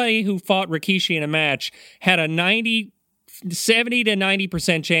 Anybody who fought Rikishi in a match had a 70 to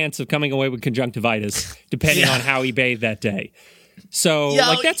 90% chance of coming away with conjunctivitis, depending on how he bathed that day. So,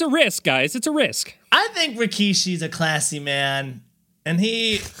 that's a risk, guys. It's a risk. I think Rikishi's a classy man, and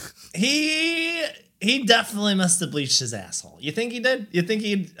he definitely must have bleached his asshole. You think he did? You think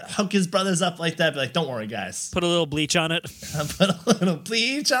he'd hook his brothers up like that? Be like, don't worry, guys. Put a little bleach on it. Put a little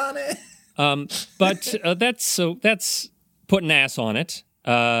bleach on it. But that's putting ass on it.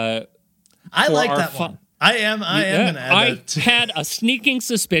 I like that one. I am gonna add that. I had a sneaking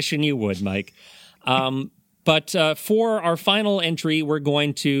suspicion you would, Mike. But for our final entry, we're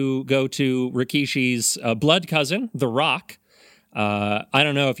going to go to Rikishi's blood cousin, The Rock. I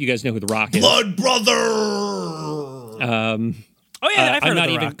don't know if you guys know who The Rock is. Blood brother! Oh, yeah, I've heard of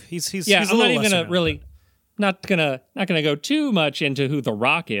The Rock. He's I'm not even going to really... not gonna go too much into who The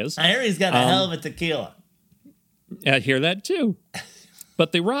Rock is. I hear he's got a hell of a tequila. I hear that too.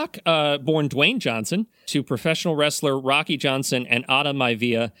 But The Rock, born Dwayne Johnson, to professional wrestler Rocky Johnson and Ada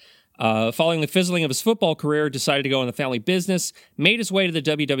Maivia, following the fizzling of his football career, decided to go in the family business, made his way to the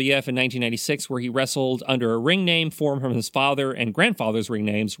WWF in 1996, where he wrestled under a ring name formed from his father and grandfather's ring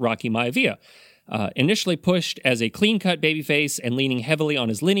names, Rocky Maivia. Initially pushed as a clean-cut babyface and leaning heavily on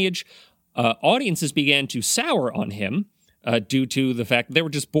his lineage, audiences began to sour on him due to the fact that they were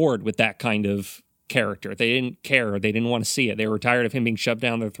just bored with that kind of character. They didn't care. They didn't want to see it. They were tired of him being shoved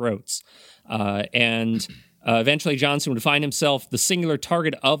down their throats. Eventually, Johnson would find himself the singular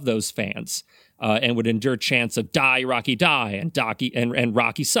target of those fans and would endure chants of "Die, Rocky, die," and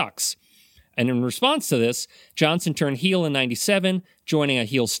Rocky sucks. And in response to this, Johnson turned heel in 97, joining a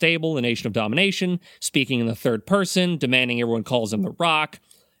heel stable, the Nation of Domination, speaking in the third person, demanding everyone calls him The Rock.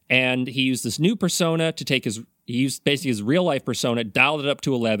 And he used this new persona to he used basically his real-life persona, dialed it up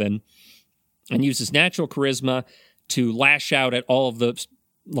to 11, and used his natural charisma to lash out at all of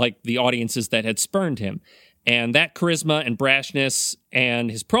the audiences that had spurned him. And that charisma and brashness and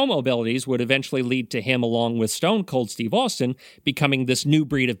his promo abilities would eventually lead to him, along with Stone Cold Steve Austin, becoming this new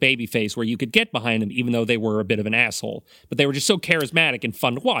breed of babyface where you could get behind them even though they were a bit of an asshole. But they were just so charismatic and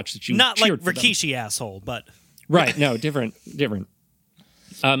fun to watch that you Not like cheered for Rikishi asshole, but... Right, no, different.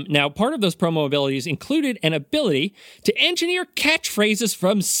 Now, part of those promo abilities included an ability to engineer catchphrases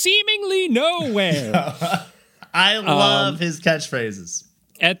from seemingly nowhere. I love his catchphrases.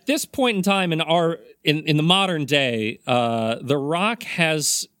 At this point in time in the modern day, The Rock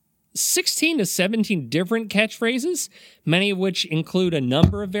has 16 to 17 different catchphrases, many of which include a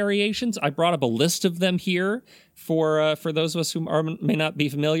number of variations. I brought up a list of them here for those of us who may not be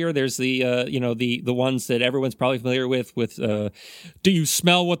familiar. There's the ones that everyone's probably familiar with "Do you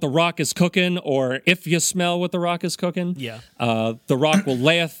smell what The Rock is cooking?" or "If you smell what The Rock is cooking." Yeah. The Rock will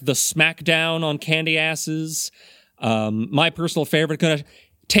layeth the smackdown on candy asses. My personal favorite, gonna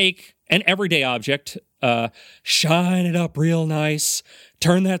take an everyday object, shine it up real nice,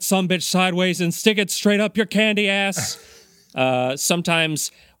 turn that sumbitch sideways and stick it straight up your candy ass. Sometimes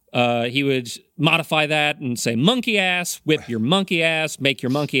he would modify that and say monkey ass, whip your monkey ass, make your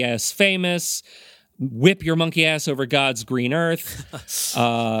monkey ass famous, whip your monkey ass over God's green earth.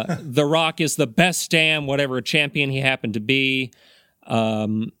 The Rock is the best damn whatever champion he happened to be.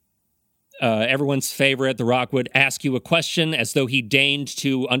 Everyone's favorite, The Rock would ask you a question as though he deigned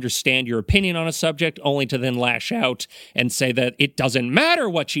to understand your opinion on a subject, only to then lash out and say that it doesn't matter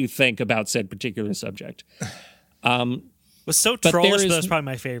what you think about said particular subject. Was so trollish, but that's probably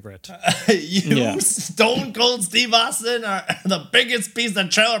my favorite. Stone Cold Steve Austin are the biggest piece of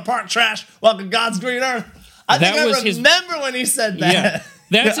trailer park trash walking God's green earth. I remember when he said that. Yeah.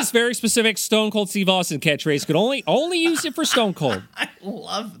 That's his very specific Stone Cold Steve Austin catchphrase. Could only use it for Stone Cold. I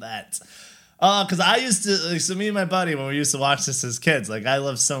love that. Because I used to, so me and my buddy, when we used to watch this as kids, I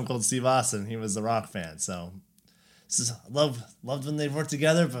loved Stone Cold Steve Austin. He was the Rock fan, so loved when they worked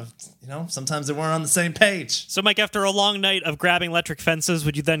together, but sometimes they weren't on the same page. So, Mike, after a long night of grabbing electric fences,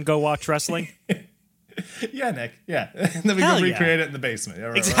 would you then go watch wrestling? Yeah, Nick. Yeah, and then we go recreate it in the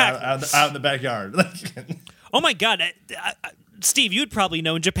basement, exactly, out in the backyard. Oh my God. Steve, you'd probably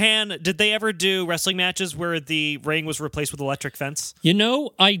know. In Japan, did they ever do wrestling matches where the ring was replaced with electric fence?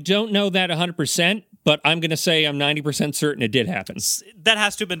 I don't know that 100%, but I'm going to say I'm 90% certain it did happen. That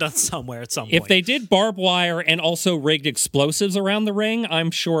has to have been done somewhere at some point. If they did barbed wire and also rigged explosives around the ring,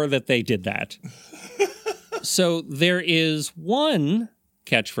 I'm sure that they did that. So there is one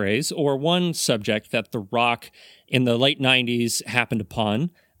catchphrase or one subject that The Rock in the late 90s happened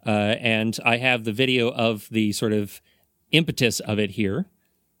upon, and I have the video of the sort of impetus of it here.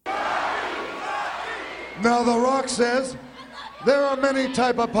 Now The Rock says there are many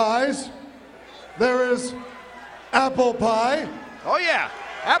type of pies. There is apple pie. Oh yeah,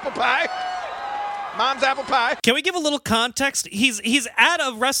 apple pie. Mom's apple pie. Can we give a little context? He's at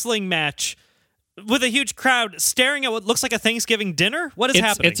a wrestling match with a huge crowd staring at what looks like a Thanksgiving dinner. What is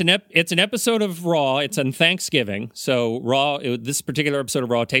happening? It's an episode of Raw. It's on Thanksgiving. So this particular episode of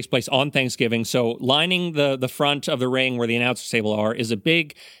Raw takes place on Thanksgiving. So lining the front of the ring where the announcer's table are is a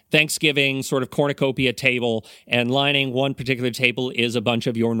big Thanksgiving sort of cornucopia table, and lining one particular table is a bunch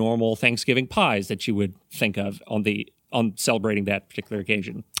of your normal Thanksgiving pies that you would think of on celebrating that particular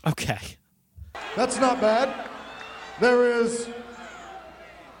occasion. Okay. That's not bad. There is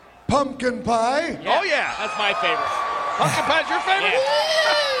pumpkin pie. Yeah. Oh yeah, that's my favorite. Pumpkin pie's your favorite?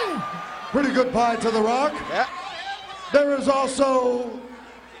 Yeah. Pretty good pie to The Rock. Yeah. There is also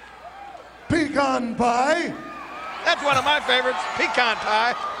pecan pie. That's one of my favorites, pecan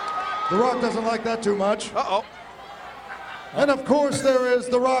pie. The Rock doesn't like that too much. Uh-oh. And of course there is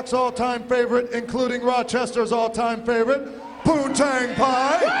The Rock's all-time favorite, including Rochester's all-time favorite, Poontang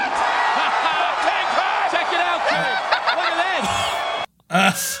Pie. Tang pie! Check it out, kid. Look at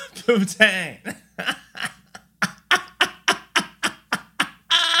that. Poontang.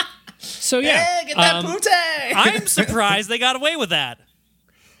 So yeah, Hey, get that Poontang. I'm surprised they got away with that.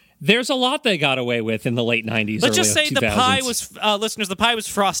 there's a lot they got away with in the late 90s. Let's just early say 2000s. the pie was, listeners, the pie was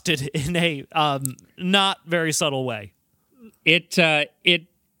frosted in a not very subtle way. The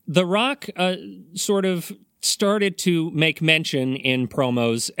Rock sort of started to make mention in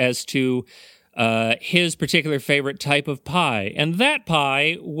promos as to his particular favorite type of pie, and that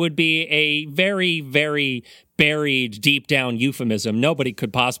pie would be a very, very buried deep down euphemism. Nobody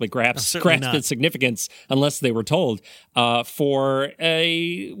could possibly grasp its significance unless they were told, for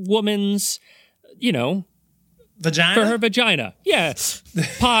a woman's, Vagina? for her vagina. Yeah.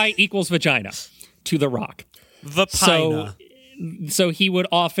 Pie equals vagina to The Rock. Vagina. So he would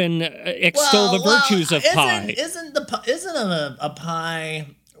often extol the virtues of pie. Isn't a pie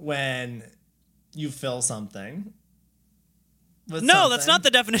when you fill something? No, that's not the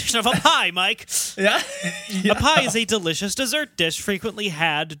definition of a pie, Mike. Yeah? A pie is a delicious dessert dish frequently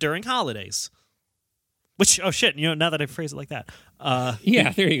had during holidays. Which, oh shit, now that I phrase it like that.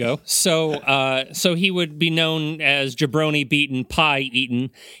 Yeah, there you go. So he would be known as jabroni beaten, pie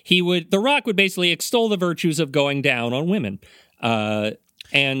eaten. The Rock would basically extol the virtues of going down on women.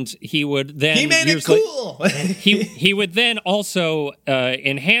 And he would then... He made it cool! he would then also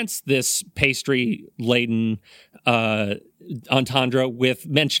enhance this pastry-laden entendre with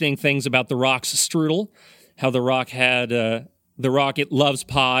mentioning things about The Rock's strudel, how The Rock loves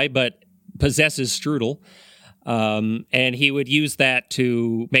pie, but possesses strudel. And he would use that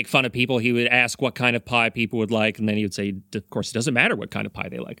to make fun of people. He would ask what kind of pie people would like, and then he would say, of course, it doesn't matter what kind of pie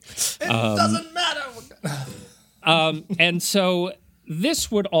they like. It doesn't matter. And so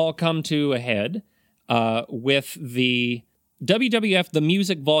this would all come to a head with the WWF The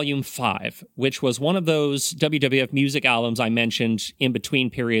Music Volume 5, which was one of those WWF music albums I mentioned in between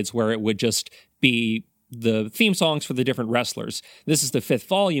periods where it would just be the theme songs for the different wrestlers. This is the 5th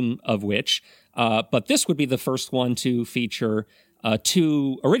volume of which, but this would be the first one to feature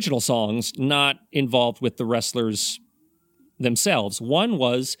 2 original songs not involved with the wrestlers themselves. One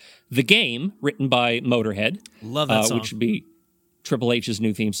was The Game, written by Motorhead. Love that song. Which would be Triple H's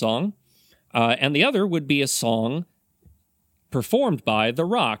new theme song. And the other would be a song performed by The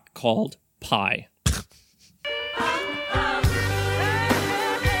Rock called Pie.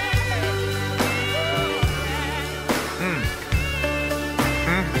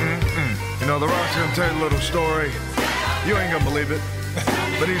 The Rock's gonna tell you a little story. You ain't gonna believe it,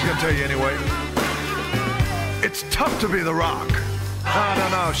 but he's gonna tell you anyway. It's tough to be The Rock.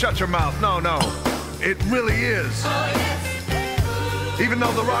 No, shut your mouth. No. It really is. Even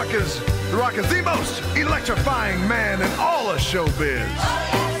though The Rock is the most electrifying man in all of showbiz.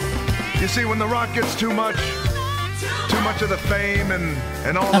 You see, when The Rock gets too much of the fame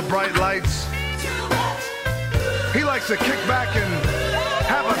and all the bright lights, he likes to kick back and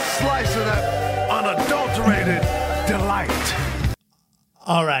have a slice of that unadulterated delight.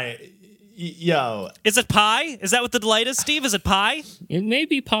 All right. Yo. Is it pie? Is that what the delight is, Steve? Is it pie? It may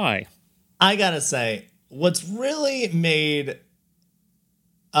be pie. I gotta say, what's really made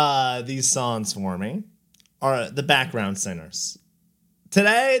these songs for me are the background singers.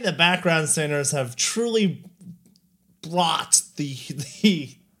 Today, the background singers have truly brought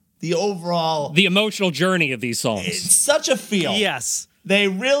the overall... The emotional journey of these songs. It's such a feel. Yes. They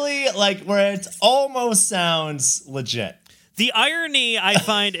really, where it almost sounds legit. The irony I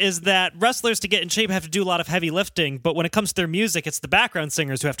find is that wrestlers to get in shape have to do a lot of heavy lifting, but when it comes to their music, it's the background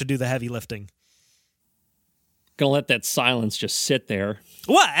singers who have to do the heavy lifting. Gonna let that silence just sit there.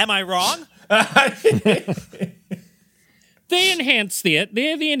 What? Am I wrong? They enhance they're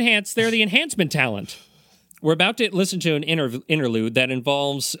the enhancement talent. We're about to listen to an interlude that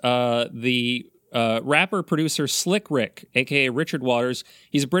involves the rapper-producer Slick Rick, a.k.a. Richard Waters.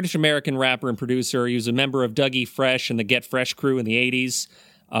 He's a British-American rapper and producer. He was a member of Dougie Fresh and the Get Fresh crew in the 80s.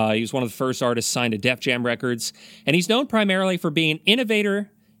 He was one of the first artists signed to Def Jam Records. And he's known primarily for being an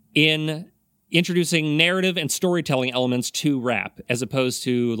innovator in introducing narrative and storytelling elements to rap, as opposed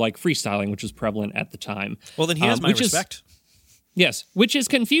to freestyling, which was prevalent at the time. Well, then he has my respect. Yes, which is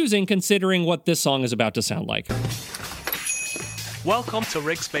confusing considering what this song is about to sound like. Welcome to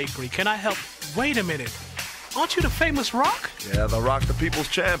Rick's Bakery. Can I help? Wait a minute. Aren't you the famous Rock? Yeah, the Rock, the people's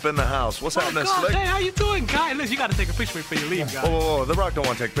champ in the house. What's happening, God, Slick? hey, how you doing, guy? Listen, you got to take a picture before you leave, guy. Whoa, the Rock don't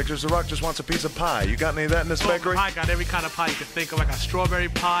want to take pictures. The Rock just wants a piece of pie. You got any of that in this bakery? I got every kind of pie you can think of. I got strawberry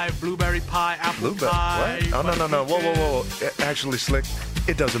pie, blueberry pie, apple pie. What? Oh, no. Whoa. Actually, Slick,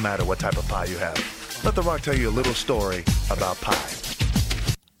 it doesn't matter what type of pie you have. Let the Rock tell you a little story about pie.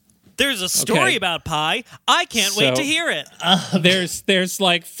 There's a story about pie. I can't wait to hear it. There's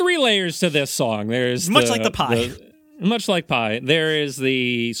like 3 layers to this song. There's much like the pie. Much like pie. There is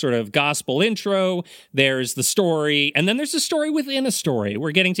the sort of gospel intro. There's the story, and then there's a story within a story.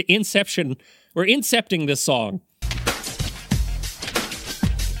 We're getting to inception. We're incepting this song.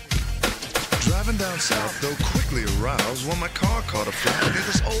 Driving down south, though quickly aroused when my car caught a flat near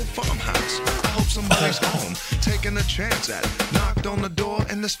this old farmhouse. I hope somebody's home, taking a chance at. Knocked on the door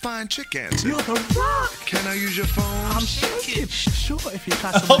and this fine chick answered. You're the Rock. Can I use your phone? I'm shaking. Sure, if you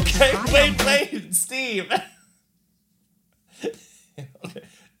got some. Okay, wait, Steve. Okay.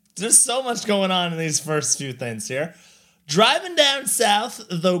 There's so much going on in these first few things here. Driving down south,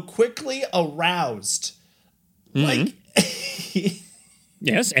 though quickly aroused. Like,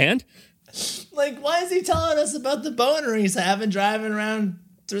 yes, and? Like, why is he telling us about the boner he's having driving around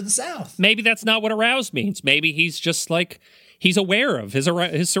through the south? Maybe that's not what aroused means. Maybe he's just like, he's aware of his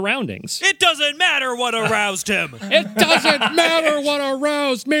surroundings. It doesn't matter what aroused him. It doesn't matter what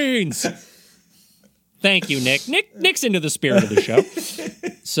aroused means. Thank you, Nick. Nick's into the spirit of the show.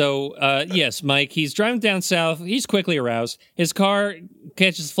 So, yes, Mike, he's driving down south. He's quickly aroused. His car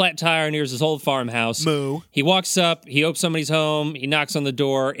catches a flat tire near his old farmhouse. Moo. He walks up. He hopes somebody's home. He knocks on the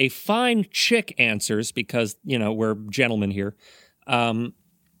door. A fine chick answers because, we're gentlemen here.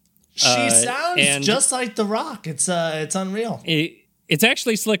 She sounds just like The Rock. It's unreal. It's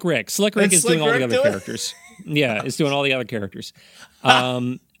actually Slick Rick. Slick Rick is doing all the other characters. Yeah, it's doing all the other characters.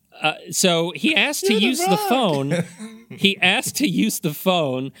 So he asked to use the phone. He asked to use the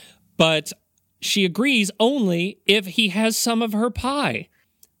phone, but she agrees only if he has some of her pie.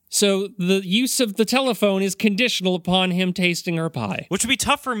 So the use of the telephone is conditional upon him tasting her pie. Which would be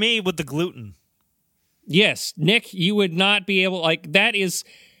tough for me with the gluten. Yes, Nick, you would not be able, that is,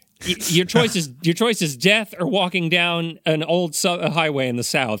 your choice is death or walking down an old highway in the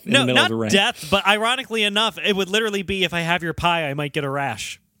south in the middle of the rain. No, not death, but ironically enough, it would literally be if I have your pie, I might get a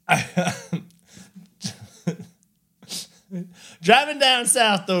rash. Driving down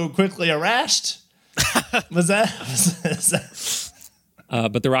south, though quickly arashed. Was that?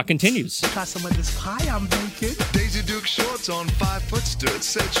 But the Rock continues. Got some of this pie I'm making. Daisy Duke shorts on 5 foot stood.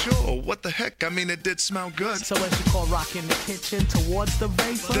 Said sure, what the heck? I mean, it did smell good. So as you call Rock in the kitchen towards the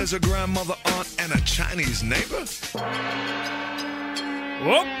vapor. There's a grandmother, aunt, and a Chinese neighbor.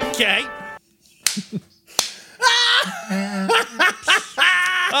 Okay.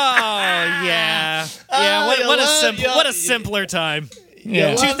 Oh yeah. What a simpler time.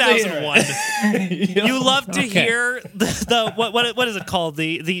 Yeah. 2001. You love to hear the what is it called?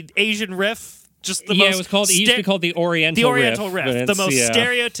 The Asian riff? Just the most it used to be called the Oriental riff. The Oriental riff. The most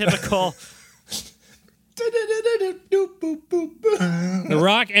stereotypical. The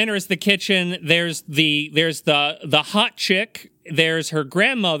Rock enters the kitchen. There's the hot chick. There's her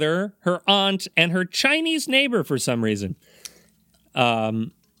grandmother, her aunt, and her Chinese neighbor for some reason.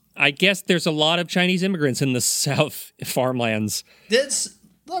 I guess there's a lot of Chinese immigrants in the South farmlands.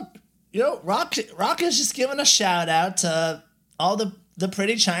 Rock is just giving a shout out to all the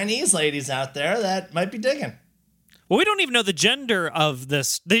pretty Chinese ladies out there that might be digging. Well, we don't even know the gender of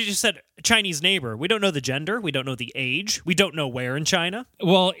this. They just said Chinese neighbor. We don't know the gender. We don't know the age. We don't know where in China.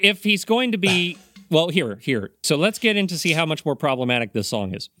 Well, if he's going to be... Well, here. So let's get into see how much more problematic this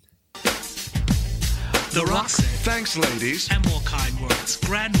song is. The Rock said, thanks, ladies. And more kind words.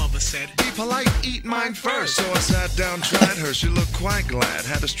 Grandmother said, Be polite, eat mine first. So I sat down, tried her. She looked quite glad.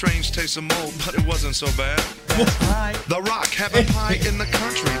 Had a strange taste of mold, but it wasn't so bad. That's right. The Rock, having pie in the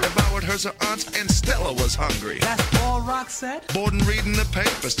country, devoured hers her aunts, and Stella was hungry. That's all Rock said? Bored and reading the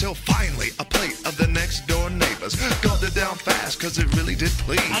papers, till finally a plate of the next door neighbors. Gulped it down fast, cause it really did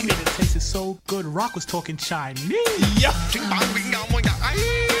please. I mean, it tasted so good, Rock was talking Chinese. Yeah.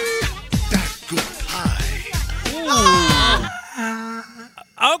 That good pie.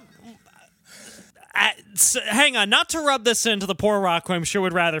 Hang on, not to rub this into the poor Rock, who I'm sure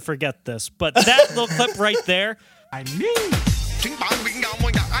would rather forget this, but that little clip right there. I mean,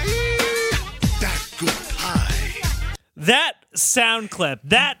 that good pie. That sound clip,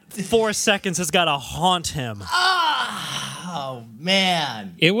 that 4 seconds has got to haunt him. Oh,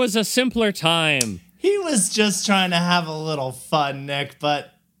 man. It was a simpler time. He was just trying to have a little fun, Nick,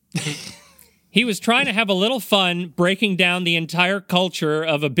 but... He was trying to have a little fun breaking down the entire culture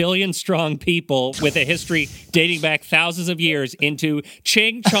of 1 billion strong people with a history dating back thousands of years into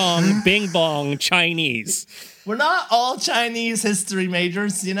Ching Chong Bing Bong Chinese. We're not all Chinese history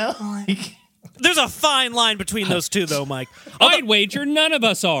majors, you know? Like, There's a fine line between those two, though, Mike. I'd wager none of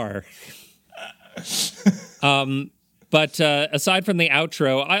us are. But aside from the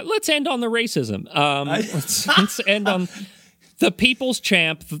outro, let's end on the racism. Let's end on the people's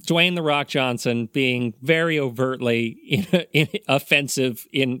champ, Dwayne "The Rock" Johnson, being very overtly offensive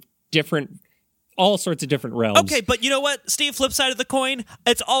in all sorts of different realms. Okay, but you know what, Steve, flip side of the coin,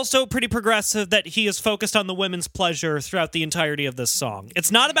 it's also pretty progressive that he is focused on the women's pleasure throughout the entirety of this song.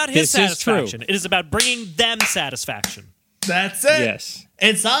 It's not about his satisfaction. It is about bringing them satisfaction. that's it. Yes.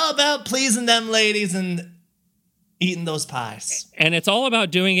 It's all about pleasing them ladies and eating those pies. And it's all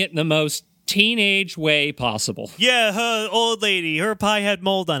about doing it in the most teenage way possible. Yeah, her old lady, her pie had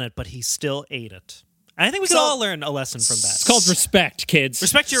mold on it, but he still ate it. And I think we can all learn a lesson from that. It's called respect, kids.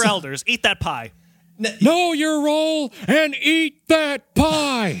 Respect your elders. Eat that pie. Know your role and eat that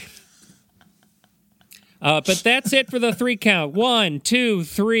pie. But that's it for the 3 count. 1, 2,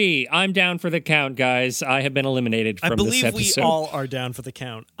 3. I'm down for the count, guys. I have been eliminated from this episode. I believe we all are down for the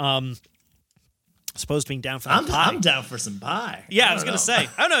count. Supposed being down for the pie. I'm down for some pie. Yeah, I was going to say.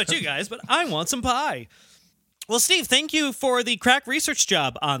 I don't know about you guys, but I want some pie. Well, Steve, thank you for the crack research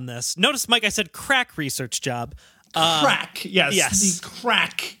job on this. Notice, Mike, I said crack research job. Crack. Yes. Yes. The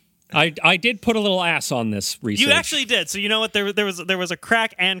crack. I did put a little ass on this research. You actually did. So you know what? There was a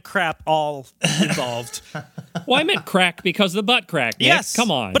crack and crap all involved. Well, I meant crack because the butt crack, Nick. Yes.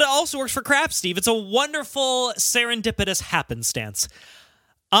 Come on. But it also works for crap, Steve. It's a wonderful serendipitous happenstance.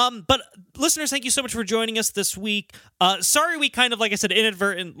 But listeners, thank you so much for joining us this week. Sorry we kind of, like I said,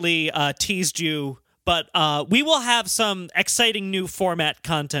 inadvertently teased you, but we will have some exciting new format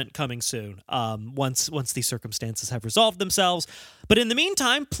content coming soon once these circumstances have resolved themselves. But in the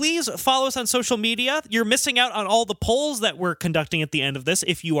meantime, please follow us on social media. You're missing out on all the polls that we're conducting at the end of this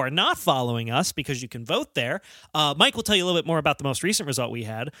if you are not following us, because you can vote there. Mike will tell you a little bit more about the most recent result we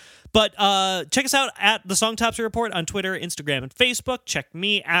had. But check us out at The Song Topsy Report on Twitter, Instagram, and Facebook. Check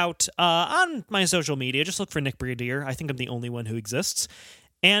me out on my social media. Just look for Nick Brigadier. I think I'm the only one who exists.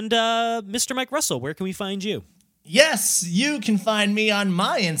 And Mr. Mike Russell, where can we find you? Yes, you can find me on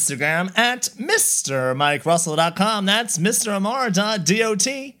my Instagram at MrMikeRussell.com. That's MrAmara.dot.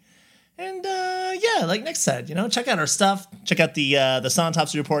 And yeah, like Nick said, check out our stuff. Check out the Song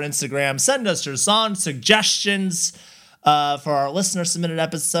Topsy Report Instagram. Send us your song suggestions for our listener submitted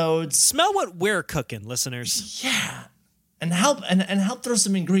episodes. Smell what we're cooking, listeners. Yeah, and help throw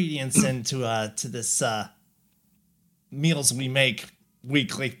some ingredients into to this meals we make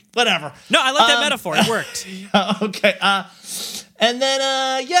weekly, whatever. No, I like that metaphor. It worked. Okay. And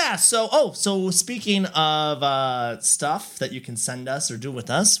then so speaking of stuff that you can send us or do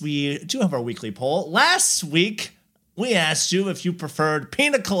with us, we do have our weekly poll. Last week we asked you if you preferred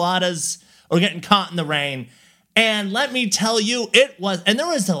pina coladas or getting caught in the rain, and let me tell you, there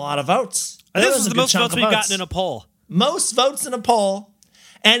was a lot of votes. This was the most votes we've gotten in a poll. Most votes in a poll,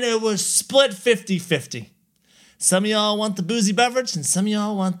 and it was split 50-50. Some of y'all want the boozy beverage, and some of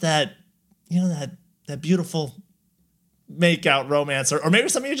y'all want that, that beautiful make-out romance. Or maybe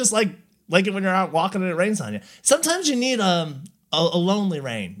some of you just like it when you're out walking and it rains on you. Sometimes you need a lonely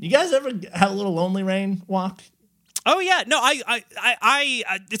rain. You guys ever have a little lonely rain walk? Oh yeah, no, I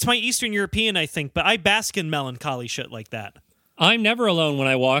it's my Eastern European, I think, but I bask in melancholy shit like that. I'm never alone when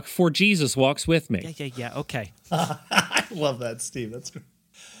I walk, for Jesus walks with me. Yeah, okay. I love that, Steve. That's great.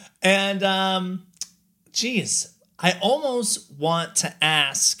 And, geez, I almost want to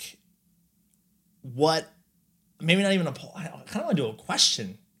ask maybe not even a poll. I kind of want to do a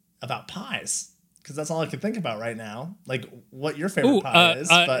question about pies, because that's all I can think about right now. Like, what your favorite pie is.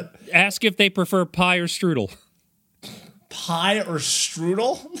 But ask if they prefer pie or strudel. Pie or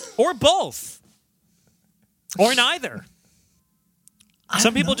strudel? Or both. Or neither.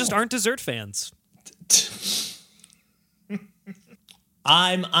 Some people just aren't dessert fans.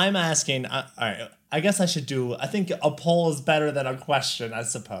 I'm asking. All right, I guess I should do. I think a poll is better than a question, I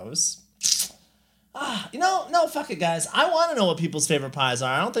suppose. No, fuck it, guys. I want to know what people's favorite pies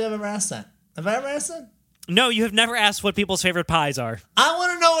are. I don't think I've ever asked that. Have I ever asked that? No, you have never asked what people's favorite pies are. I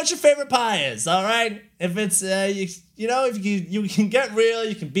want to know what your favorite pie is. All right, if it's if you can get real,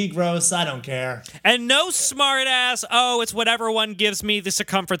 you can be gross. I don't care. And no smart ass. Oh, it's whatever one gives me the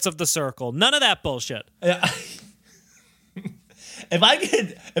circumference of the circle. None of that bullshit. Yeah. If I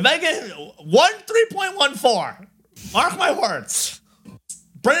get 3.14, mark my words,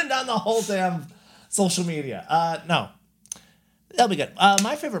 bring it down the whole damn social media. No, That'll be good.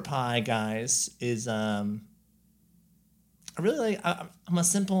 My favorite pie, guys, is I really like. I'm a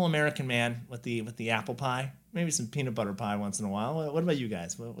simple American man with the apple pie. Maybe some peanut butter pie once in a while. What about you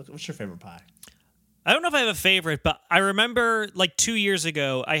guys? What's your favorite pie? I don't know if I have a favorite, but I remember like 2 years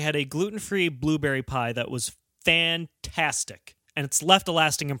ago, I had a gluten-free blueberry pie that was fantastic, and it's left a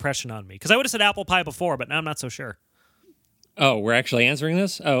lasting impression on me. Because I would have said apple pie before, but now I'm not so sure. Oh, we're actually answering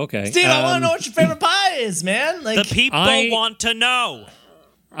this? Oh, okay. Steve, I want to know what your favorite pie is, man. Like, the people want to know.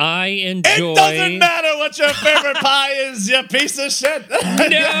 I enjoy... It doesn't matter what your favorite pie is, you piece of shit.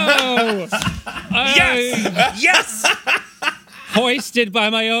 No! Yes! Yes! Hoisted by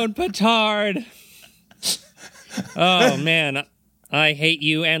my own petard. Oh, man. I hate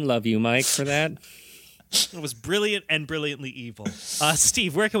you and love you, Mike, for that. It was brilliant and brilliantly evil.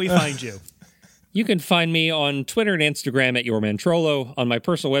 Steve, where can we find you? You can find me on Twitter and Instagram at YourManTrollo, on my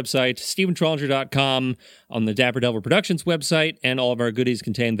personal website, StephenTrollinger.com, on the Dapper Delver Productions website, and all of our goodies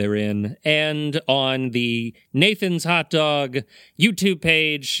contained therein, and on the Nathan's Hot Dog YouTube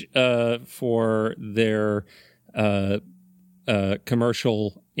page for their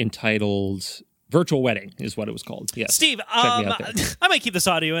commercial entitled Virtual Wedding is what it was called. Yes. Steve, I might keep this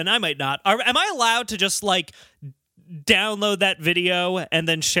audio in, I might not. Am I allowed to just like download that video and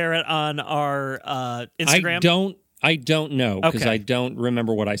then share it on our Instagram? I don't know because Okay. I don't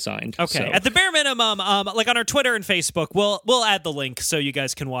remember what I signed. Okay. So. At the bare minimum, like on our Twitter and Facebook, we'll add the link so you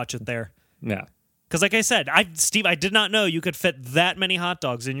guys can watch it there. Yeah. Because like I said, Steve, I did not know you could fit that many hot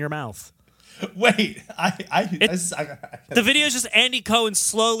dogs in your mouth. Wait, The video is just Andy Cohen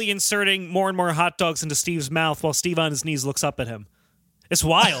slowly inserting more and more hot dogs into Steve's mouth while Steve on his knees looks up at him. It's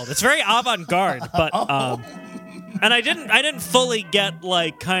wild. It's very avant-garde, but and I didn't fully get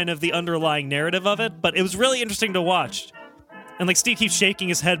like kind of the underlying narrative of it, but it was really interesting to watch. And like Steve keeps shaking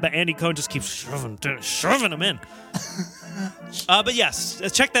his head, but Andy Cohen just keeps shoving him in. But yes,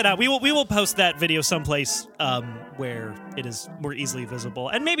 check that out. We will post that video someplace where it is more easily visible,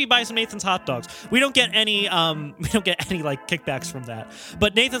 and maybe buy some Nathan's hot dogs. We don't get any like kickbacks from that.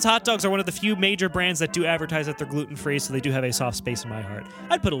 But Nathan's hot dogs are one of the few major brands that do advertise that they're gluten free, so they do have a soft space in my heart.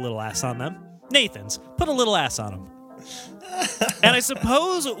 I'd put a little ass on them. Nathan's, put a little ass on them. And I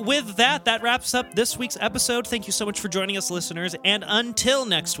suppose with that wraps up this week's episode. Thank you so much for joining us, listeners. And until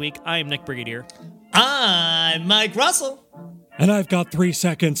next week, I am Nick Brigadier. I'm Mike Russell. And I've got 3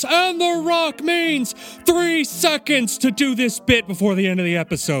 seconds. And The Rock means 3 seconds to do this bit before the end of the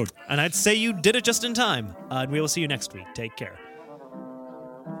episode. And I'd say you did it just in time. And we will see you next week. Take care.